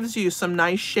it gives you some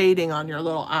nice shading on your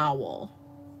little owl.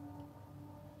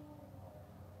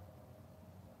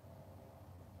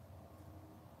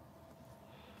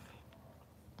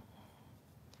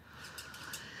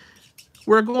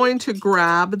 We're going to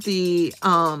grab the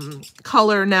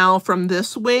color now from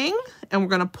this wing, and we're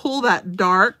going to pull that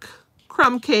dark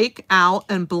crumb cake out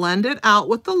and blend it out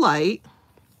with the light.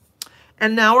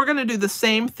 And now we're going to do the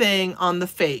same thing on the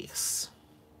face.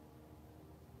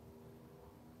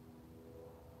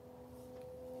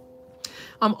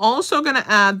 I'm also going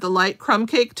to add the light crumb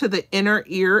cake to the inner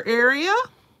ear area.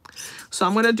 So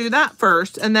I'm going to do that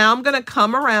first. And now I'm going to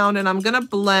come around and I'm going to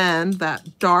blend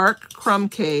that dark crumb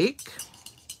cake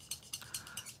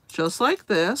just like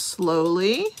this,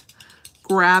 slowly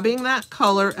grabbing that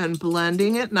color and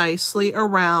blending it nicely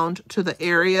around to the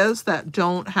areas that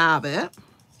don't have it.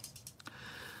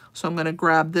 So I'm going to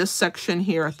grab this section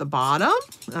here at the bottom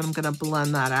and I'm going to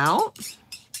blend that out.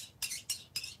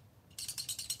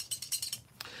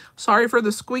 Sorry for the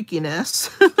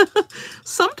squeakiness.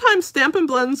 Sometimes Stampin'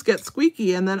 Blends get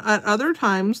squeaky and then at other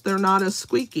times they're not as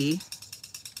squeaky.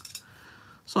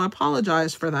 So I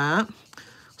apologize for that.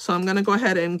 So I'm going to go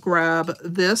ahead and grab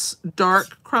this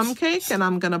dark crumb cake and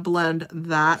I'm going to blend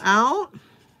that out.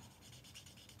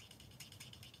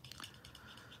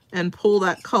 And pull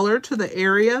that color to the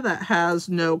area that has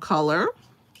no color.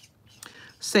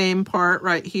 Same part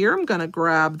right here. I'm going to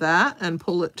grab that and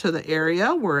pull it to the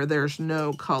area where there's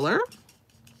no color.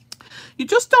 You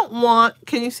just don't want,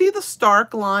 can you see the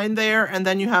stark line there? And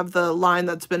then you have the line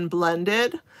that's been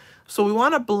blended. So we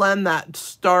want to blend that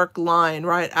stark line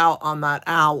right out on that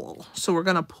owl. So we're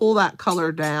going to pull that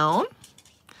color down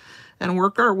and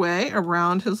work our way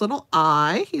around his little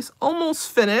eye. He's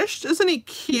almost finished. Isn't he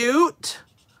cute?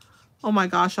 Oh my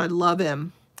gosh, I love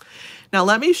him. Now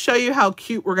let me show you how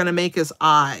cute we're going to make his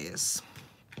eyes.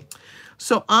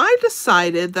 So I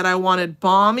decided that I wanted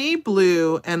balmy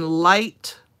blue and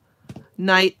light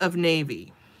night of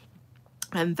navy.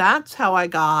 And that's how I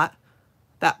got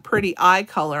that pretty eye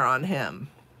color on him.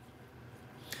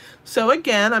 So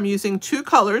again, I'm using two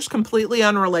colors completely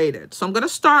unrelated. So I'm going to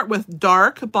start with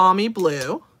dark balmy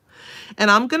blue. And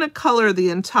I'm going to color the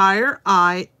entire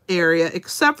eye area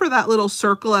except for that little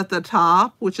circle at the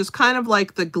top, which is kind of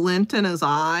like the glint in his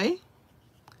eye.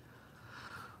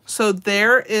 So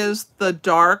there is the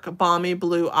dark balmy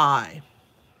blue eye.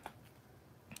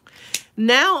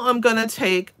 Now I'm going to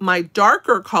take my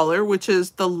darker color, which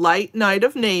is the light night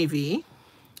of navy,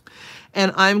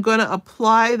 and I'm going to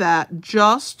apply that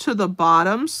just to the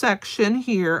bottom section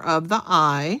here of the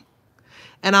eye.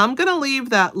 And I'm going to leave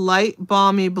that light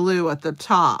balmy blue at the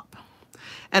top.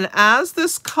 And as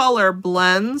this color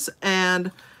blends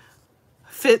and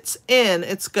fits in,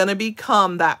 it's going to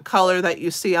become that color that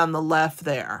you see on the left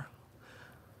there.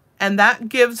 And that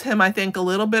gives him, I think, a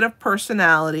little bit of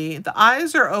personality. The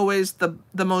eyes are always the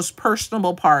most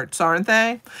personable parts, aren't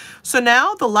they? So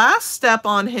now the last step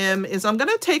on him is I'm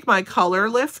going to take my color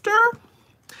lifter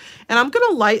and I'm going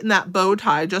to lighten that bow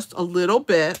tie just a little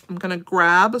bit. I'm going to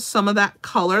grab some of that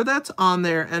color that's on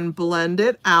there and blend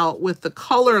it out with the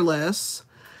colorless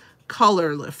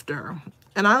color lifter.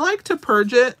 And I like to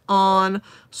purge it on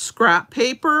scrap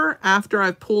paper after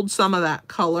I've pulled some of that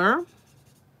color.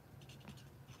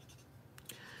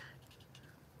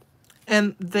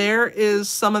 And there is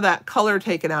some of that color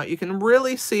taken out. You can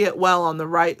really see it well on the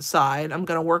right side. I'm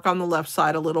going to work on the left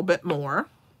side a little bit more.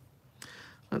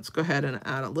 Let's go ahead and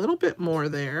add a little bit more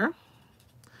there.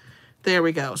 There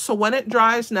we go. So when it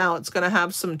dries now, it's going to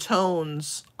have some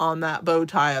tones on that bow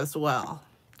tie as well.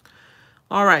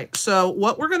 All right, so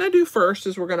what we're going to do first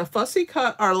is we're going to fussy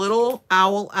cut our little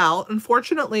owl out.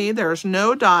 Unfortunately, there's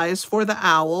no dies for the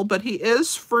owl, but he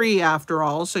is free after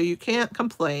all, so you can't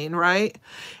complain, right?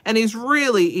 And he's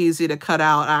really easy to cut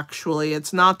out, actually.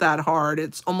 It's not that hard.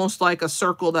 It's almost like a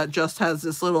circle that just has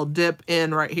this little dip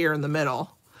in right here in the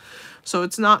middle. So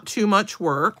it's not too much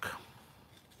work.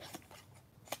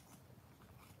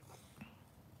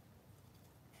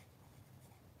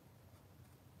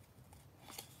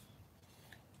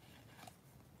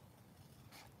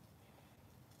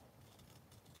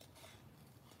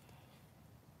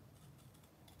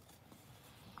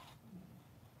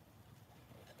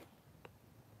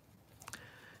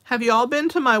 Have you all been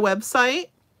to my website?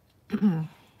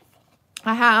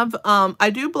 I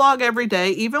do blog every day.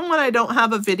 Even when I don't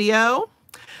have a video,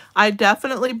 I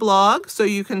definitely blog. So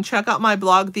you can check out my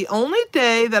blog. The only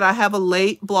day that I have a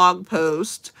late blog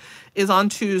post is on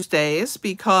Tuesdays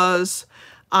because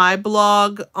I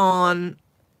blog on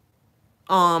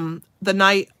the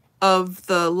night of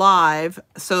the live.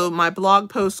 So my blog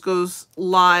post goes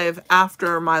live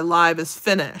after my live is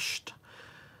finished.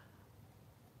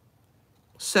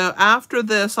 So after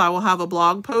this, I will have a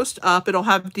blog post up. It'll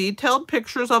have detailed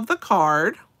pictures of the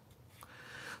card.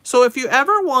 So if you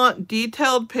ever want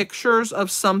detailed pictures of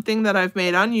something that I've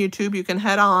made on YouTube, you can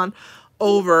head on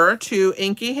over to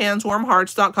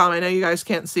inkyhandswarmhearts.com. I know you guys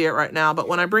can't see it right now, but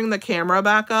when I bring the camera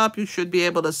back up, you should be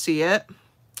able to see it.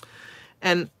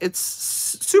 And it's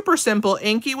super simple.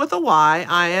 Inky with a Y,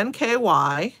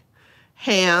 I-N-K-Y,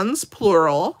 hands,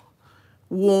 plural,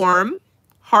 warm,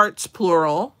 hearts,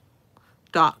 plural,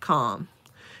 .com.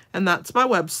 And that's my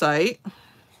website.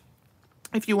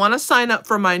 If you want to sign up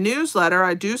for my newsletter,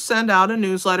 I do send out a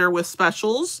newsletter with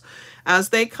specials as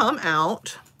they come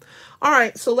out. All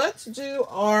right, so let's do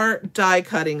our die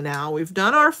cutting now. We've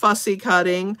done our fussy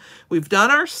cutting. We've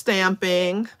done our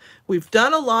stamping. We've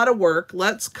done a lot of work.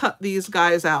 Let's cut these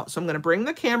guys out. So I'm going to bring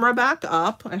the camera back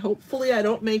up. Hopefully I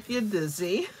don't make you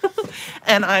dizzy.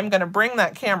 And I'm going to bring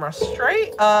that camera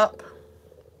straight up.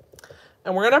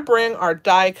 And we're going to bring our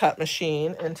die cut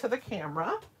machine into the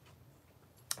camera.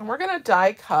 And we're going to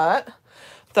die cut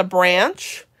the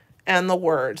branch and the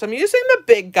words. I'm using the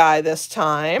big guy this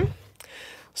time.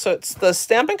 So it's the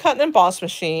Stampin' Cut and Emboss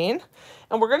machine.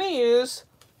 And we're going to use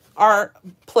our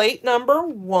plate number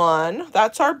 1.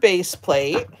 That's our base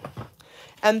plate.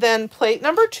 And then plate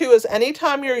number 2 is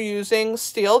anytime you're using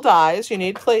steel dies, you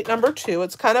need plate number 2.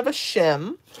 It's kind of a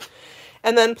shim.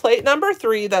 And then plate number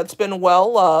 3 that's been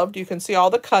well loved. You can see all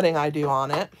the cutting I do on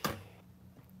it.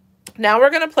 Now we're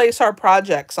going to place our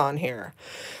projects on here.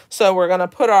 So we're going to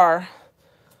put our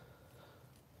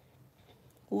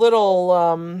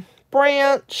little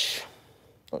branch.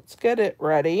 Let's get it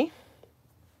ready.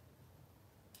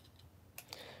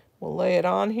 We'll lay it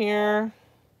on here.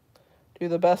 Do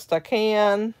the best I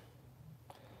can.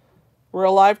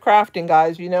 Real life crafting,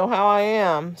 guys. You know how I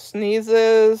am.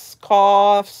 Sneezes,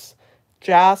 coughs,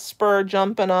 Jasper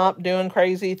jumping up, doing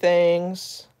crazy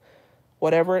things.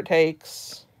 Whatever it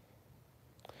takes.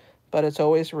 But it's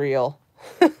always real.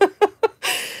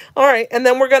 All right, and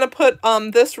then we're going to put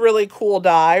this really cool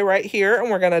die right here,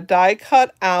 and we're going to die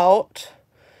cut out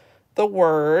the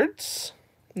words,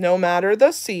 no matter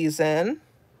the season.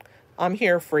 I'm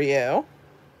here for you.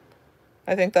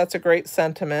 I think that's a great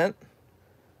sentiment.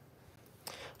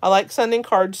 I like sending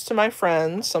cards to my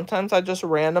friends. Sometimes I just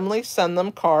randomly send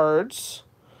them cards.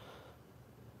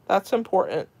 That's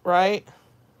important, right?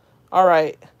 All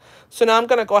right. So now I'm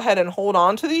going to go ahead and hold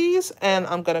on to these, and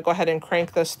I'm going to go ahead and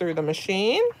crank this through the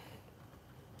machine.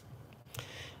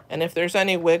 And if there's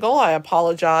any wiggle, I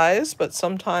apologize, but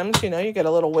sometimes, you know, you get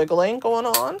a little wiggling going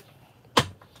on.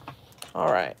 All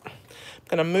right. I'm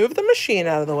going to move the machine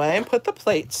out of the way and put the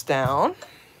plates down.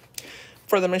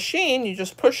 For the machine, you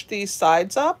just push these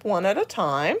sides up one at a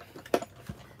time,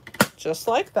 just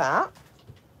like that.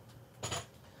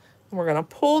 We're going to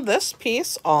pull this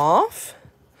piece off.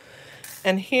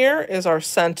 And here is our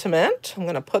sentiment. I'm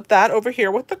going to put that over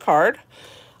here with the card.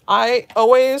 I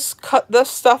always cut this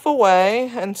stuff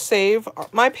away and save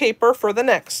my paper for the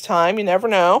next time. You never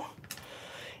know.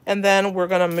 And then we're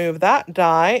going to move that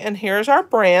die. And here's our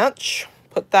branch.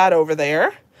 Put that over there.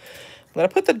 I'm going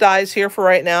to put the dies here for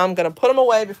right now. I'm going to put them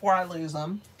away before I lose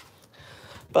them.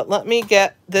 But let me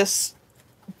get this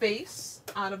base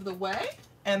out of the way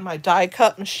and my die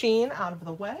cut machine out of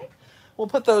the way. We'll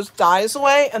put those dies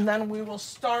away, and then we will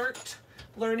start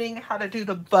learning how to do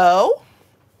the bow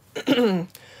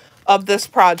of this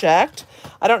project.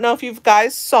 I don't know if you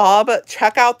guys saw, but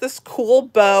check out this cool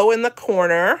bow in the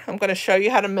corner. I'm going to show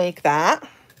you how to make that.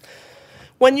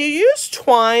 When you use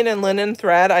twine and linen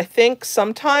thread, I think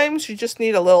sometimes you just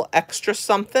need a little extra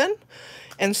something.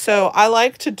 And so I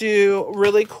like to do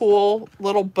really cool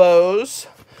little bows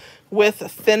with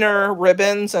thinner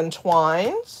ribbons and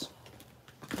twines.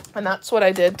 And that's what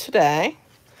I did today.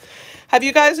 Have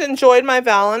you guys enjoyed my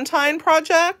Valentine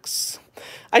projects?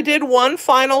 I did one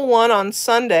final one on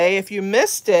Sunday. If you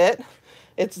missed it,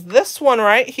 it's this one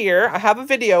right here. I have a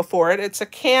video for it. It's a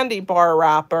candy bar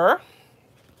wrapper.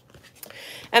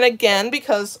 And again,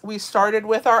 because we started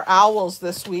with our owls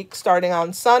this week, starting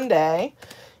on Sunday,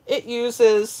 it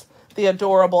uses the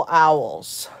adorable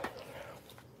owls.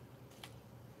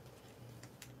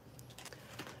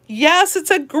 Yes,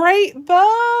 it's a great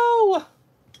bow.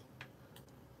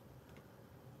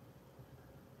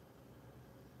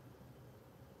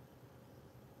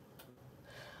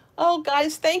 Oh,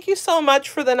 guys, thank you so much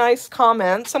for the nice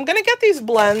comments. I'm going to get these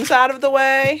blends out of the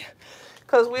way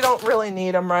because we don't really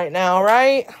need them right now,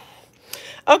 right?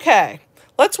 Okay,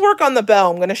 let's work on the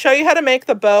bow. I'm going to show you how to make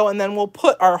the bow, and then we'll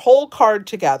put our whole card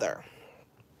together.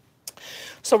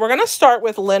 So we're going to start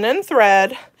with linen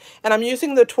thread, and I'm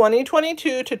using the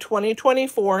 2022 to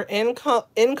 2024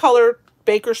 in color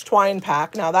Baker's Twine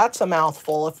pack. Now that's a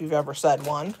mouthful if you've ever said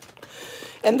one.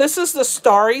 And this is the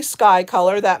Starry Sky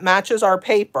color that matches our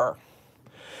paper.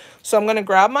 So I'm going to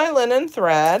grab my linen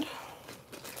thread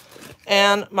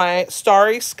and my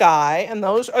Starry Sky, and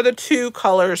those are the two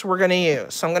colors we're going to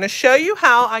use. So I'm going to show you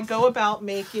how I go about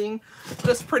making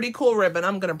this pretty cool ribbon.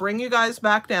 I'm going to bring you guys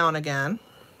back down again.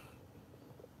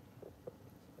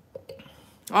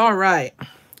 All right,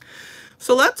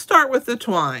 so let's start with the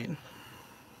twine.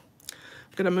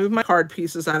 I'm going to move my card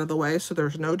pieces out of the way so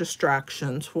there's no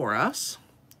distractions for us.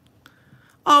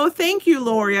 Oh, thank you,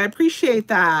 Lori. I appreciate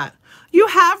that. You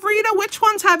have, Rita? Which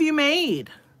ones have you made?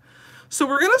 So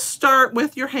we're going to start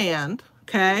with your hand,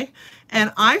 okay?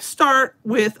 And I start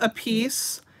with a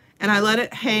piece and I let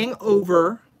it hang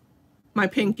over my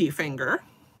pinky finger.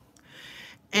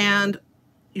 And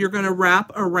you're going to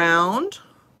wrap around.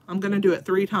 I'm going to do it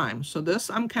 3 times. So this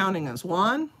I'm counting as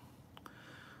 1,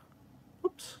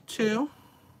 2,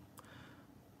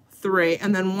 3.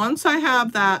 And then once I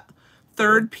have that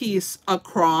third piece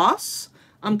across,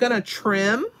 I'm going to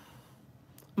trim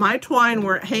my twine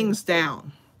where it hangs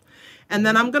down. And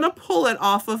then I'm going to pull it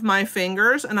off of my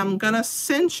fingers, and I'm going to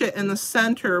cinch it in the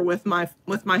center with my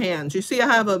hands. You see I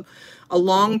have a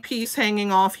long piece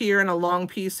hanging off here and a long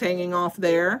piece hanging off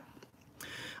there.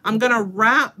 I'm going to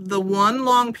wrap the one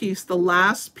long piece, the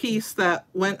last piece that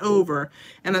went over.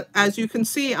 And as you can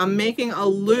see, I'm making a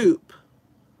loop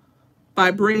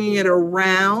by bringing it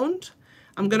around.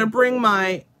 I'm going to bring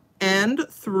my end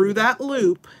through that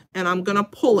loop, and I'm going to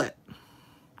pull it.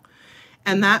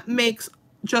 And that makes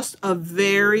just a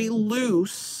very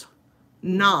loose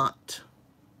knot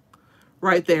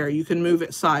right there. You can move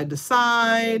it side to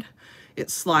side. It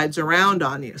slides around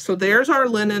on you. So there's our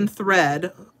linen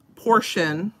thread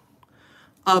portion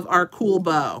of our cool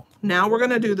bow. Now we're going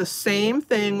to do the same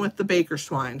thing with the Baker's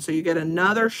twine, so you get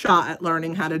another shot at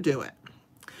learning how to do it.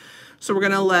 So we're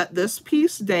going to let this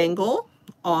piece dangle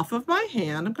off of my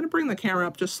hand. I'm going to bring the camera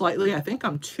up just slightly. I think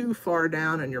I'm too far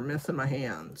down and you're missing my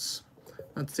hands.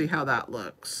 Let's see how that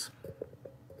looks.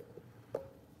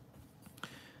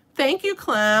 Thank you,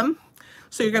 Clem.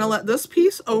 So you're going to let this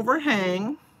piece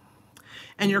overhang,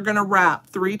 and you're going to wrap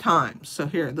 3 times. So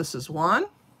here, this is 1,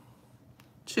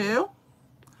 2,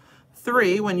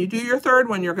 3. When you do your third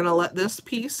one, you're going to let this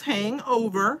piece hang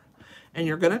over, and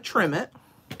you're going to trim it.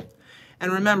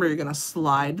 And remember, you're going to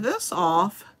slide this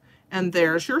off, and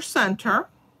there's your center.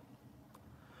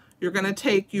 You're going to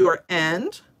take your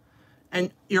end,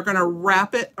 and you're going to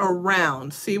wrap it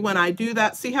around. See, when I do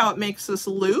that, see how it makes this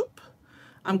loop?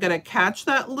 I'm going to catch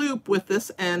that loop with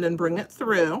this end and bring it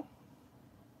through.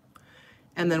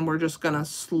 And then we're just going to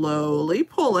slowly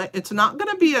pull it. It's not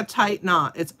going to be a tight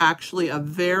knot. It's actually a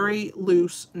very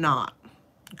loose knot.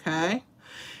 Okay?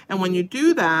 And when you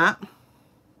do that,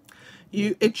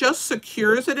 it just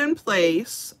secures it in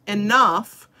place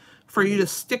enough for you to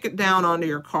stick it down onto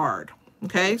your card.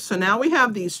 Okay, so now we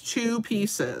have these two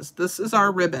pieces. This is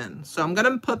our ribbon. So I'm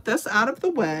gonna put this out of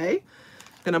the way.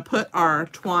 I'm gonna put our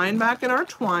twine back in our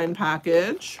twine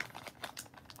package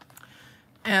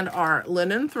and our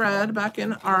linen thread back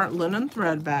in our linen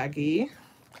thread baggie.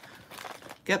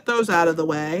 Get those out of the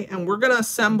way, and we're gonna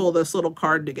assemble this little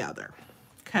card together.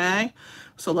 Okay,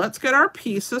 so let's get our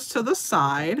pieces to the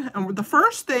side, and the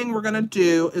first thing we're gonna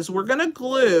do is we're gonna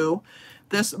glue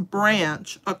this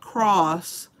branch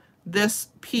across this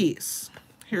piece.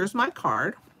 Here's my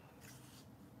card.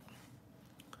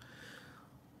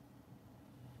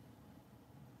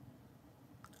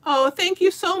 Oh, thank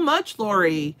you so much,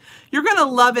 Lori. You're gonna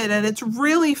love it, and it's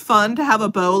really fun to have a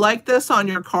bow like this on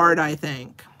your card, I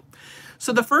think.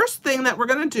 So the first thing that we're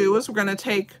gonna do is we're gonna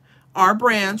take our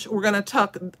branch, we're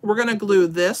gonna glue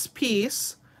this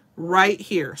piece right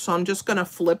here. So I'm just gonna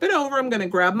flip it over. I'm gonna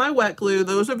grab my wet glue.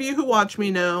 Those of you who watch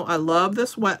me know I love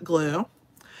this wet glue.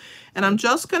 And I'm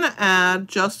just gonna add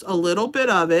just a little bit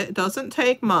of it. It doesn't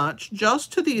take much,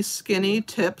 just to these skinny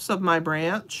tips of my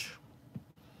branch.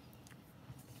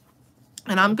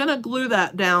 And I'm gonna glue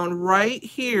that down right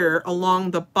here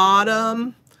along the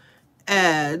bottom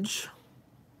edge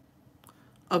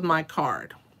of my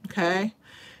card, okay?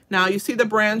 Now you see the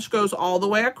branch goes all the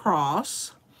way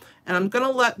across, and I'm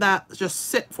gonna let that just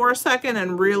sit for a second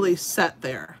and really set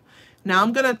there. Now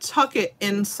I'm gonna tuck it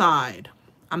inside.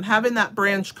 I'm having that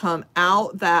branch come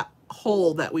out that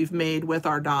hole that we've made with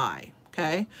our die,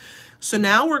 okay? So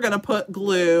now we're gonna put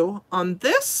glue on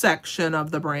this section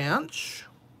of the branch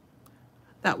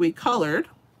that we colored,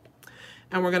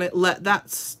 and we're gonna let that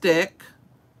stick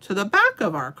to the back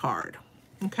of our card,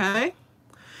 okay?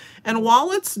 And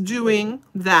while it's doing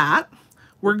that,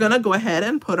 we're gonna go ahead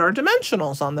and put our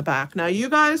dimensionals on the back. Now, you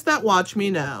guys that watch me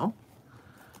know,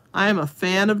 I am a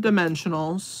fan of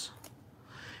dimensionals.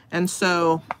 And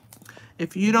so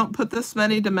if you don't put this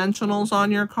many dimensionals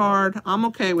on your card, I'm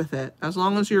okay with it, as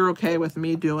long as you're okay with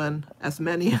me doing as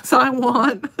many as I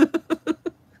want.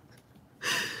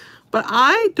 But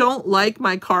I don't like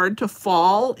my card to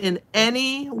fall in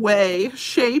any way,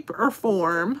 shape, or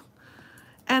form.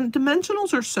 And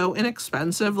dimensionals are so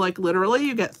inexpensive. Like, literally,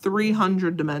 you get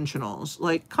 300 dimensionals.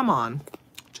 Like, come on,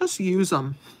 just use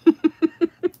them.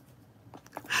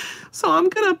 So I'm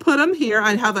gonna put them here.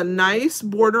 I have a nice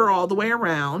border all the way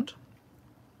around.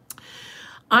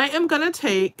 I am gonna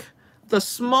take the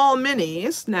small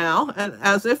minis now, and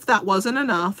as if that wasn't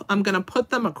enough, I'm gonna put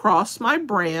them across my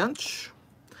branch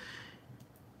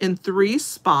in 3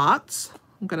 spots.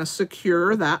 I'm gonna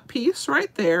secure that piece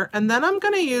right there, and then I'm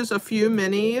gonna use a few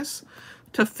minis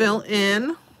to fill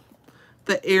in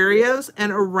the areas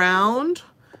and around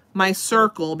my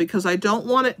circle, because I don't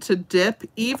want it to dip.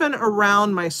 Even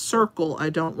around my circle, I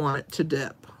don't want it to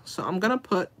dip. So I'm gonna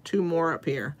put 2 more up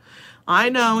here. I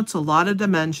know it's a lot of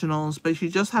dimensionals, but you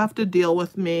just have to deal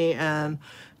with me and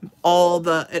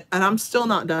and I'm still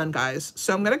not done, guys.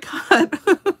 So I'm gonna cut,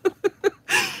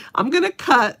 I'm gonna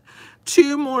cut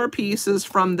 2 more pieces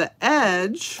from the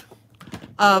edge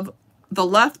of the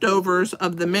leftovers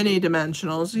of the mini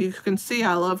dimensionals. You can see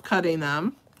I love cutting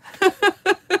them.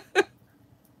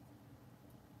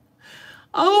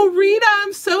 Oh, Rita,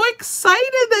 I'm so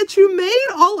excited that you made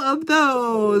all of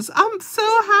those. I'm so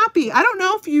happy. I don't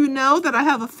know if you know that I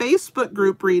have a Facebook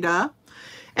group, Rita.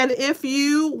 And if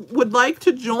you would like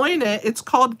to join it, it's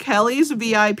called Kelly's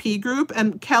VIP group.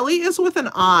 And Kelly is with an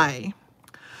I.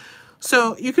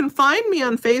 So you can find me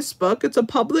on Facebook. It's a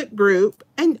public group.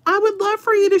 And I would love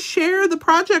for you to share the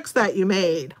projects that you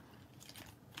made.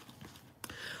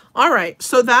 All right,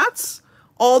 so that's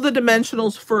all the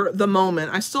dimensionals for the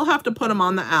moment. I still have to put them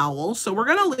on the owl, so we're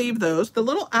gonna leave those. The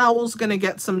little owl's gonna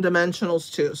get some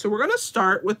dimensionals too. So we're gonna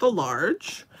start with the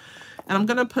large, and I'm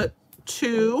gonna put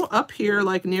 2 up here,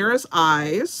 like near his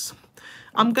eyes.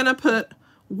 I'm gonna put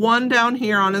 1 down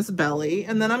here on his belly,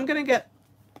 and then I'm gonna get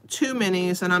 2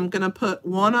 minis, and I'm gonna put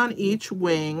 1 on each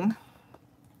wing.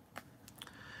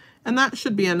 And that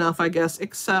should be enough, I guess,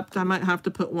 except I might have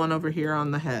to put 1 over here on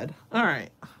the head. All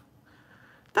right.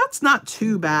 That's not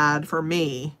too bad for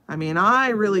me. I mean, I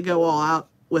really go all out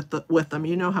with them.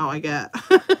 You know how I get.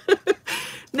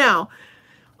 Now,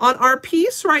 on our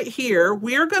piece right here,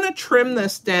 we're going to trim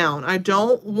this down. I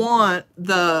don't want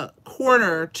the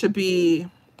corner to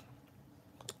be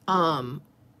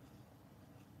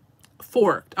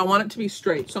forked. I want it to be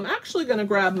straight. So I'm actually going to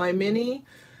grab my mini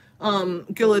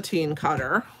guillotine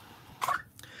cutter,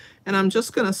 and I'm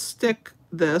just going to stick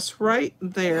this right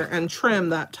there and trim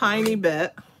that tiny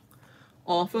bit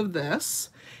off of this.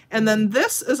 And then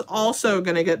this is also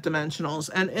going to get dimensionals.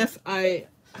 And if I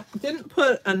didn't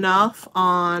put enough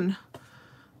on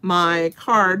my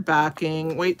card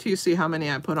backing, wait till you see how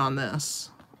many I put on this.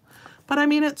 But I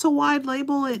mean, it's a wide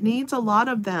label. It needs a lot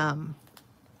of them.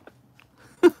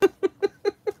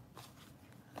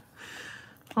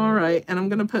 All right, and I'm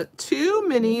going to put 2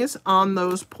 minis on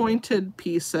those pointed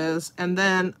pieces, and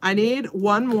then I need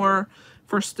one more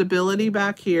for stability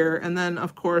back here, and then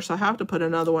of course I have to put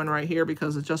another one right here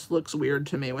because it just looks weird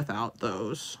to me without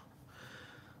those.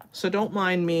 So don't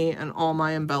mind me and all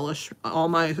my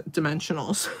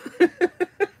dimensionals.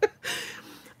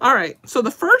 All right, so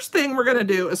the first thing we're going to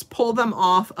do is pull them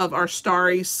off of our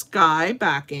Starry Sky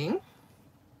backing.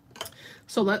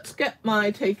 So let's get my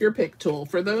Take Your Pick tool.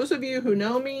 For those of you who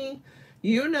know me,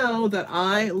 you know that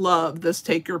I love this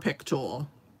Take Your Pick tool.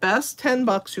 Best 10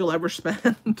 bucks you'll ever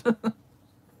spend.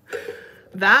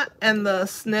 That and the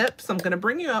snips, I'm going to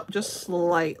bring you up just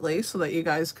slightly so that you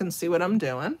guys can see what I'm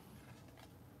doing.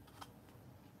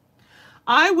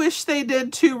 I wish they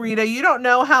did too, Rita. You don't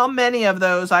know how many of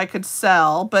those I could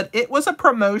sell, but it was a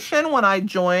promotion when I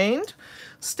joined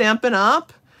Stampin'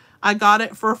 Up. I got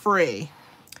it for free.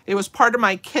 It was part of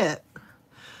my kit.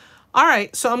 All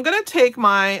right, so I'm going to take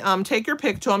my Take Your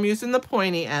Pick tool. I'm using the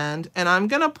pointy end, and I'm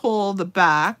going to pull the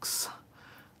backs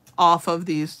off of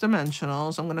these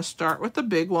dimensionals. I'm going to start with the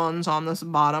big ones on this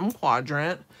bottom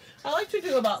quadrant. I like to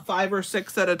do about 5 or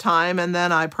 6 at a time, and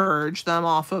then I purge them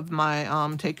off of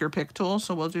my Take Your Pick tool.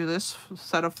 So we'll do this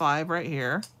set of 5 right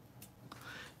here,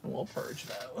 and we'll purge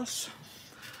those.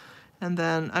 And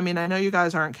then, I mean, I know you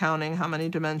guys aren't counting how many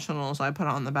dimensionals I put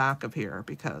on the back of here,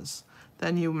 because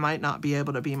then you might not be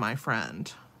able to be my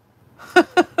friend.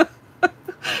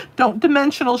 Don't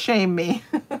dimensional shame me.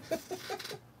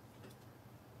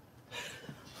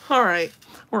 All right,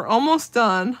 we're almost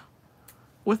done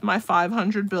with my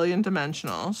 500 billion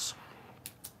dimensionals.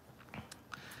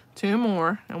 2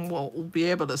 more, and we'll be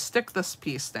able to stick this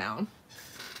piece down.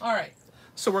 All right,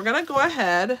 so we're gonna go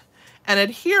ahead and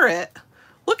adhere it.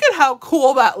 Look at how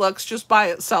cool that looks just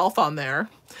by itself on there.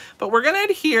 But we're gonna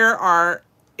adhere our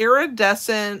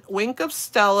iridescent Wink of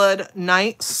Stellad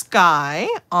Night Sky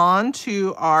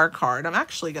onto our card. I'm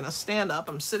actually gonna stand up.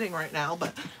 I'm sitting right now,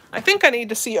 but I think I need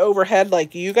to see overhead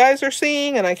like you guys are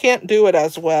seeing, and I can't do it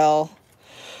as well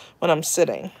when I'm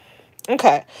sitting.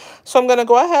 Okay, so I'm gonna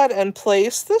go ahead and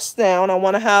place this down. I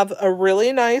wanna have a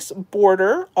really nice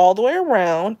border all the way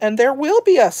around, and there will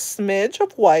be a smidge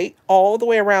of white all the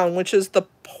way around, which is the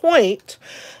point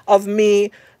of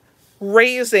me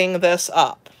raising this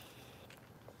up.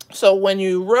 So when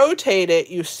you rotate it,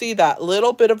 you see that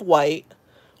little bit of white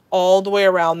all the way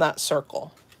around that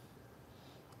circle.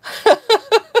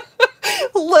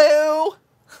 Lou!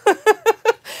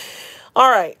 All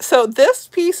right, so this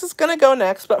piece is going to go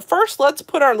next, but first let's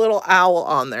put our little owl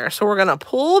on there. So we're going to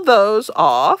pull those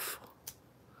off.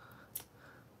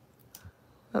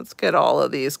 Let's get all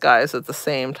of these guys at the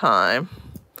same time.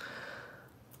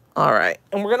 All right,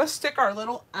 and we're going to stick our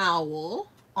little owl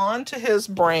onto his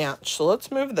branch. So let's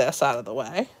move this out of the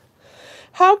way.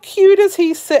 How cute is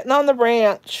he sitting on the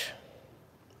branch?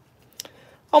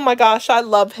 Oh my gosh, I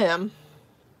love him.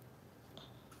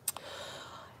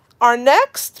 Our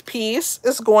next piece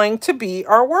is going to be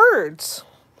our words.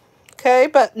 Okay,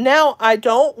 but now I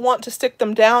don't want to stick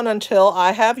them down until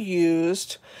I have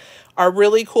used our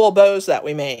really cool bows that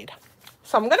we made.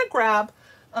 So I'm going to grab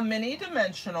a mini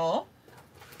dimensional,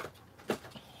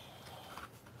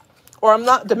 or I'm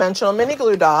not dimensional, mini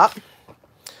glue dot,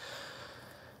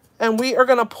 and we are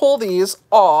going to pull these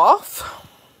off.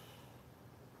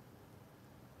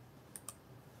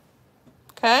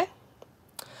 Okay.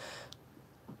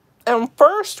 And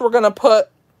first we're going to put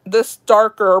this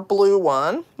darker blue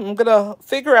one. I'm going to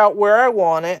figure out where I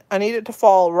want it. I need it to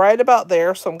fall right about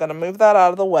there, so I'm going to move that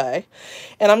out of the way.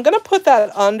 And I'm going to put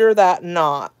that under that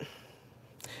knot.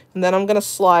 And then I'm going to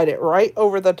slide it right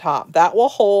over the top. That will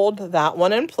hold that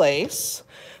one in place.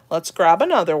 Let's grab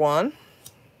another one.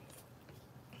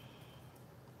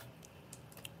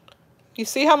 You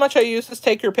see how much I use this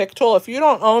Take Your Pick tool? If you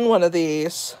don't own one of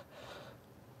these,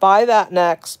 buy that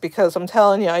next, because I'm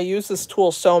telling you, I use this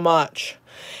tool so much.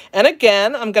 And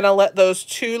again, I'm going to let those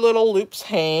 2 little loops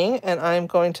hang, and I'm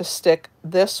going to stick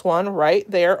this one right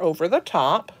there over the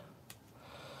top.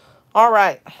 All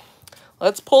right,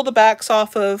 let's pull the backs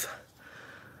off of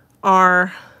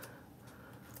our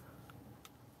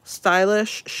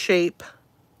Stylish Shape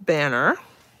banner.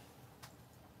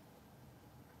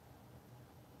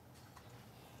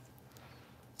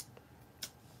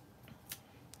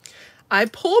 I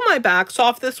pull my backs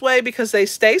off this way because they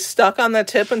stay stuck on the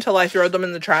tip until I throw them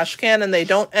in the trash can, and they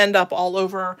don't end up all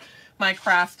over my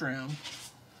craft room.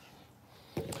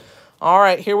 All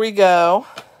right, here we go.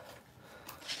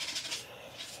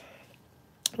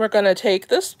 We're going to take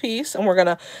this piece and we're going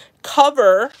to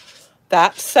cover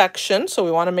that section. So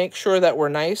we want to make sure that we're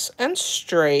nice and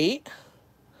straight.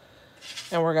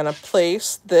 And we're going to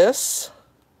place this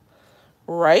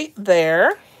right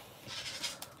there.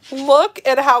 Look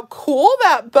at how cool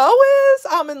that bow is.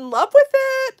 I'm in love with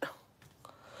it.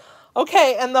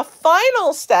 Okay, and the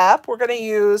final step, we're going to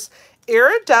use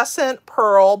iridescent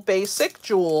pearl basic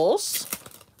jewels.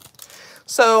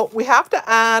 So we have to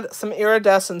add some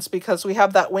iridescence because we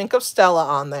have that Wink of Stella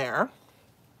on there.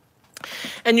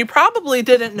 And you probably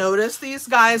didn't notice these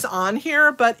guys on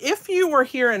here, but if you were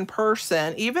here in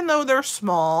person, even though they're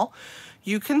small,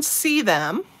 you can see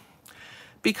them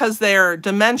because they're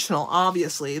dimensional,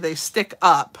 obviously. They stick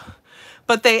up,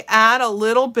 but they add a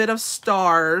little bit of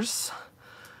stars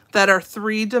that are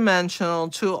three-dimensional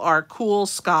to our cool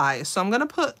sky. So I'm going to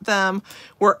put them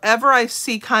wherever I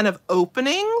see kind of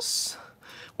openings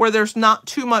where there's not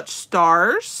too much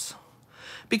stars,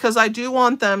 because I do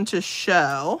want them to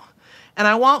show. And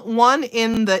I want one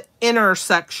in the inner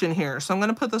section here. So I'm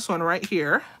going to put this one right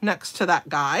here next to that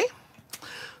guy.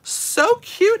 So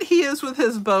cute he is with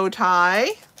his bow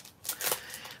tie.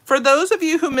 For those of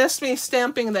you who missed me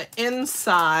stamping the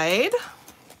inside,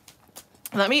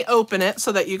 let me open it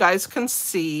so that you guys can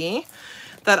see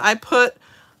that I put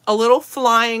a little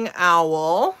flying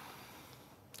owl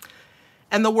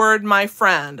and the word my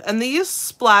friend. And these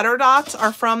splatter dots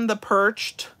are from the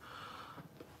Perched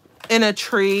in a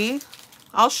Tree.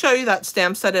 I'll show you that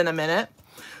stamp set in a minute.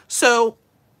 So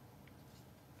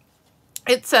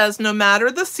it says, no matter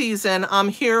the season, I'm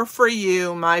here for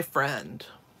you, my friend.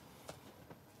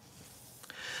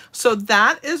 So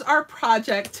that is our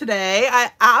project today.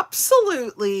 I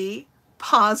absolutely,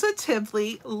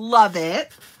 positively love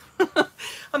it.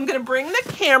 I'm going to bring the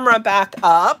camera back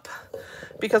up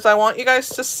because I want you guys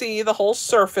to see the whole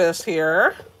surface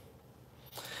here.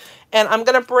 And I'm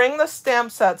going to bring the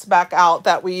stamp sets back out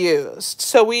that we used.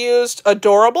 So we used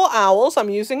Adorable Owls. I'm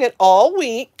using it all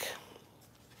week.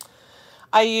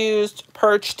 I used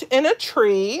Perched in a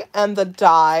Tree and the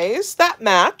dies that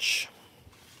match.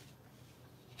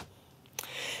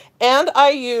 And I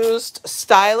used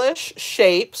Stylish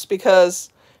Shapes because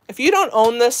if you don't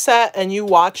own this set and you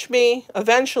watch me,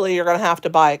 eventually you're going to have to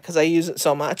buy it because I use it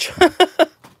so much.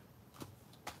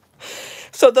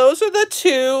 So those are the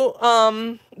two,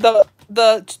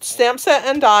 the stamp set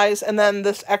and dies, and then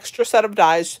this extra set of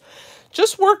dies.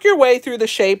 Just work your way through the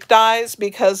shape dies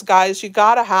because, guys, you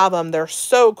got to have them. They're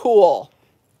so cool.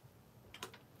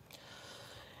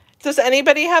 Does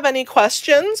anybody have any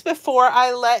questions before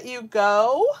I let you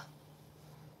go?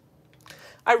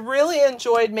 I really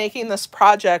enjoyed making this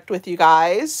project with you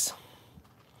guys.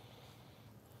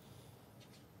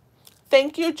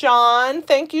 Thank you, John.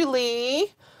 Thank you,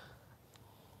 Lee.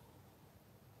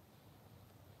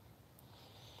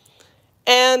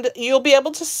 And you'll be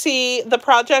able to see the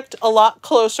project a lot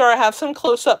closer. I have some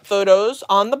close-up photos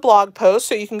on the blog post,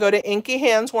 so you can go to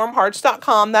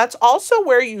inkyhandswarmhearts.com. That's also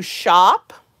where you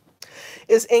shop,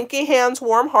 is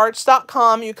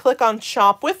inkyhandswarmhearts.com. You click on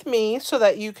Shop with Me so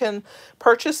that you can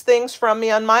purchase things from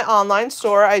me on my online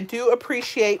store. I do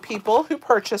appreciate people who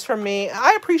purchase from me.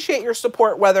 I appreciate your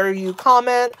support, whether you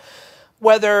comment,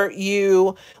 whether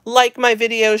you like my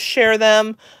videos, share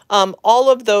them. All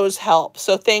of those help.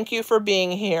 So thank you for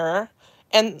being here.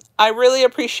 And I really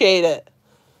appreciate it.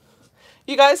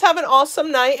 You guys have an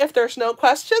awesome night. If there's no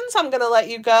questions, I'm going to let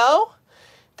you go.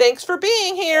 Thanks for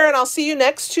being here, and I'll see you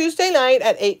next Tuesday night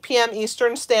at 8 p.m.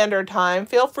 Eastern Standard Time.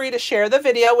 Feel free to share the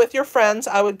video with your friends.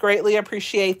 I would greatly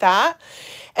appreciate that.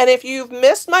 And if you've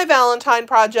missed my Valentine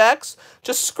projects,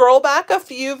 just scroll back a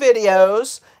few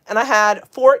videos, and I had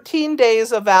 14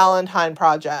 days of Valentine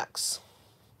projects.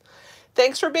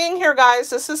 Thanks for being here, guys.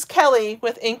 This is Kelly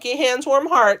with Inky Hands Warm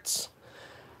Hearts.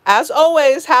 As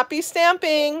always, happy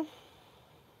stamping!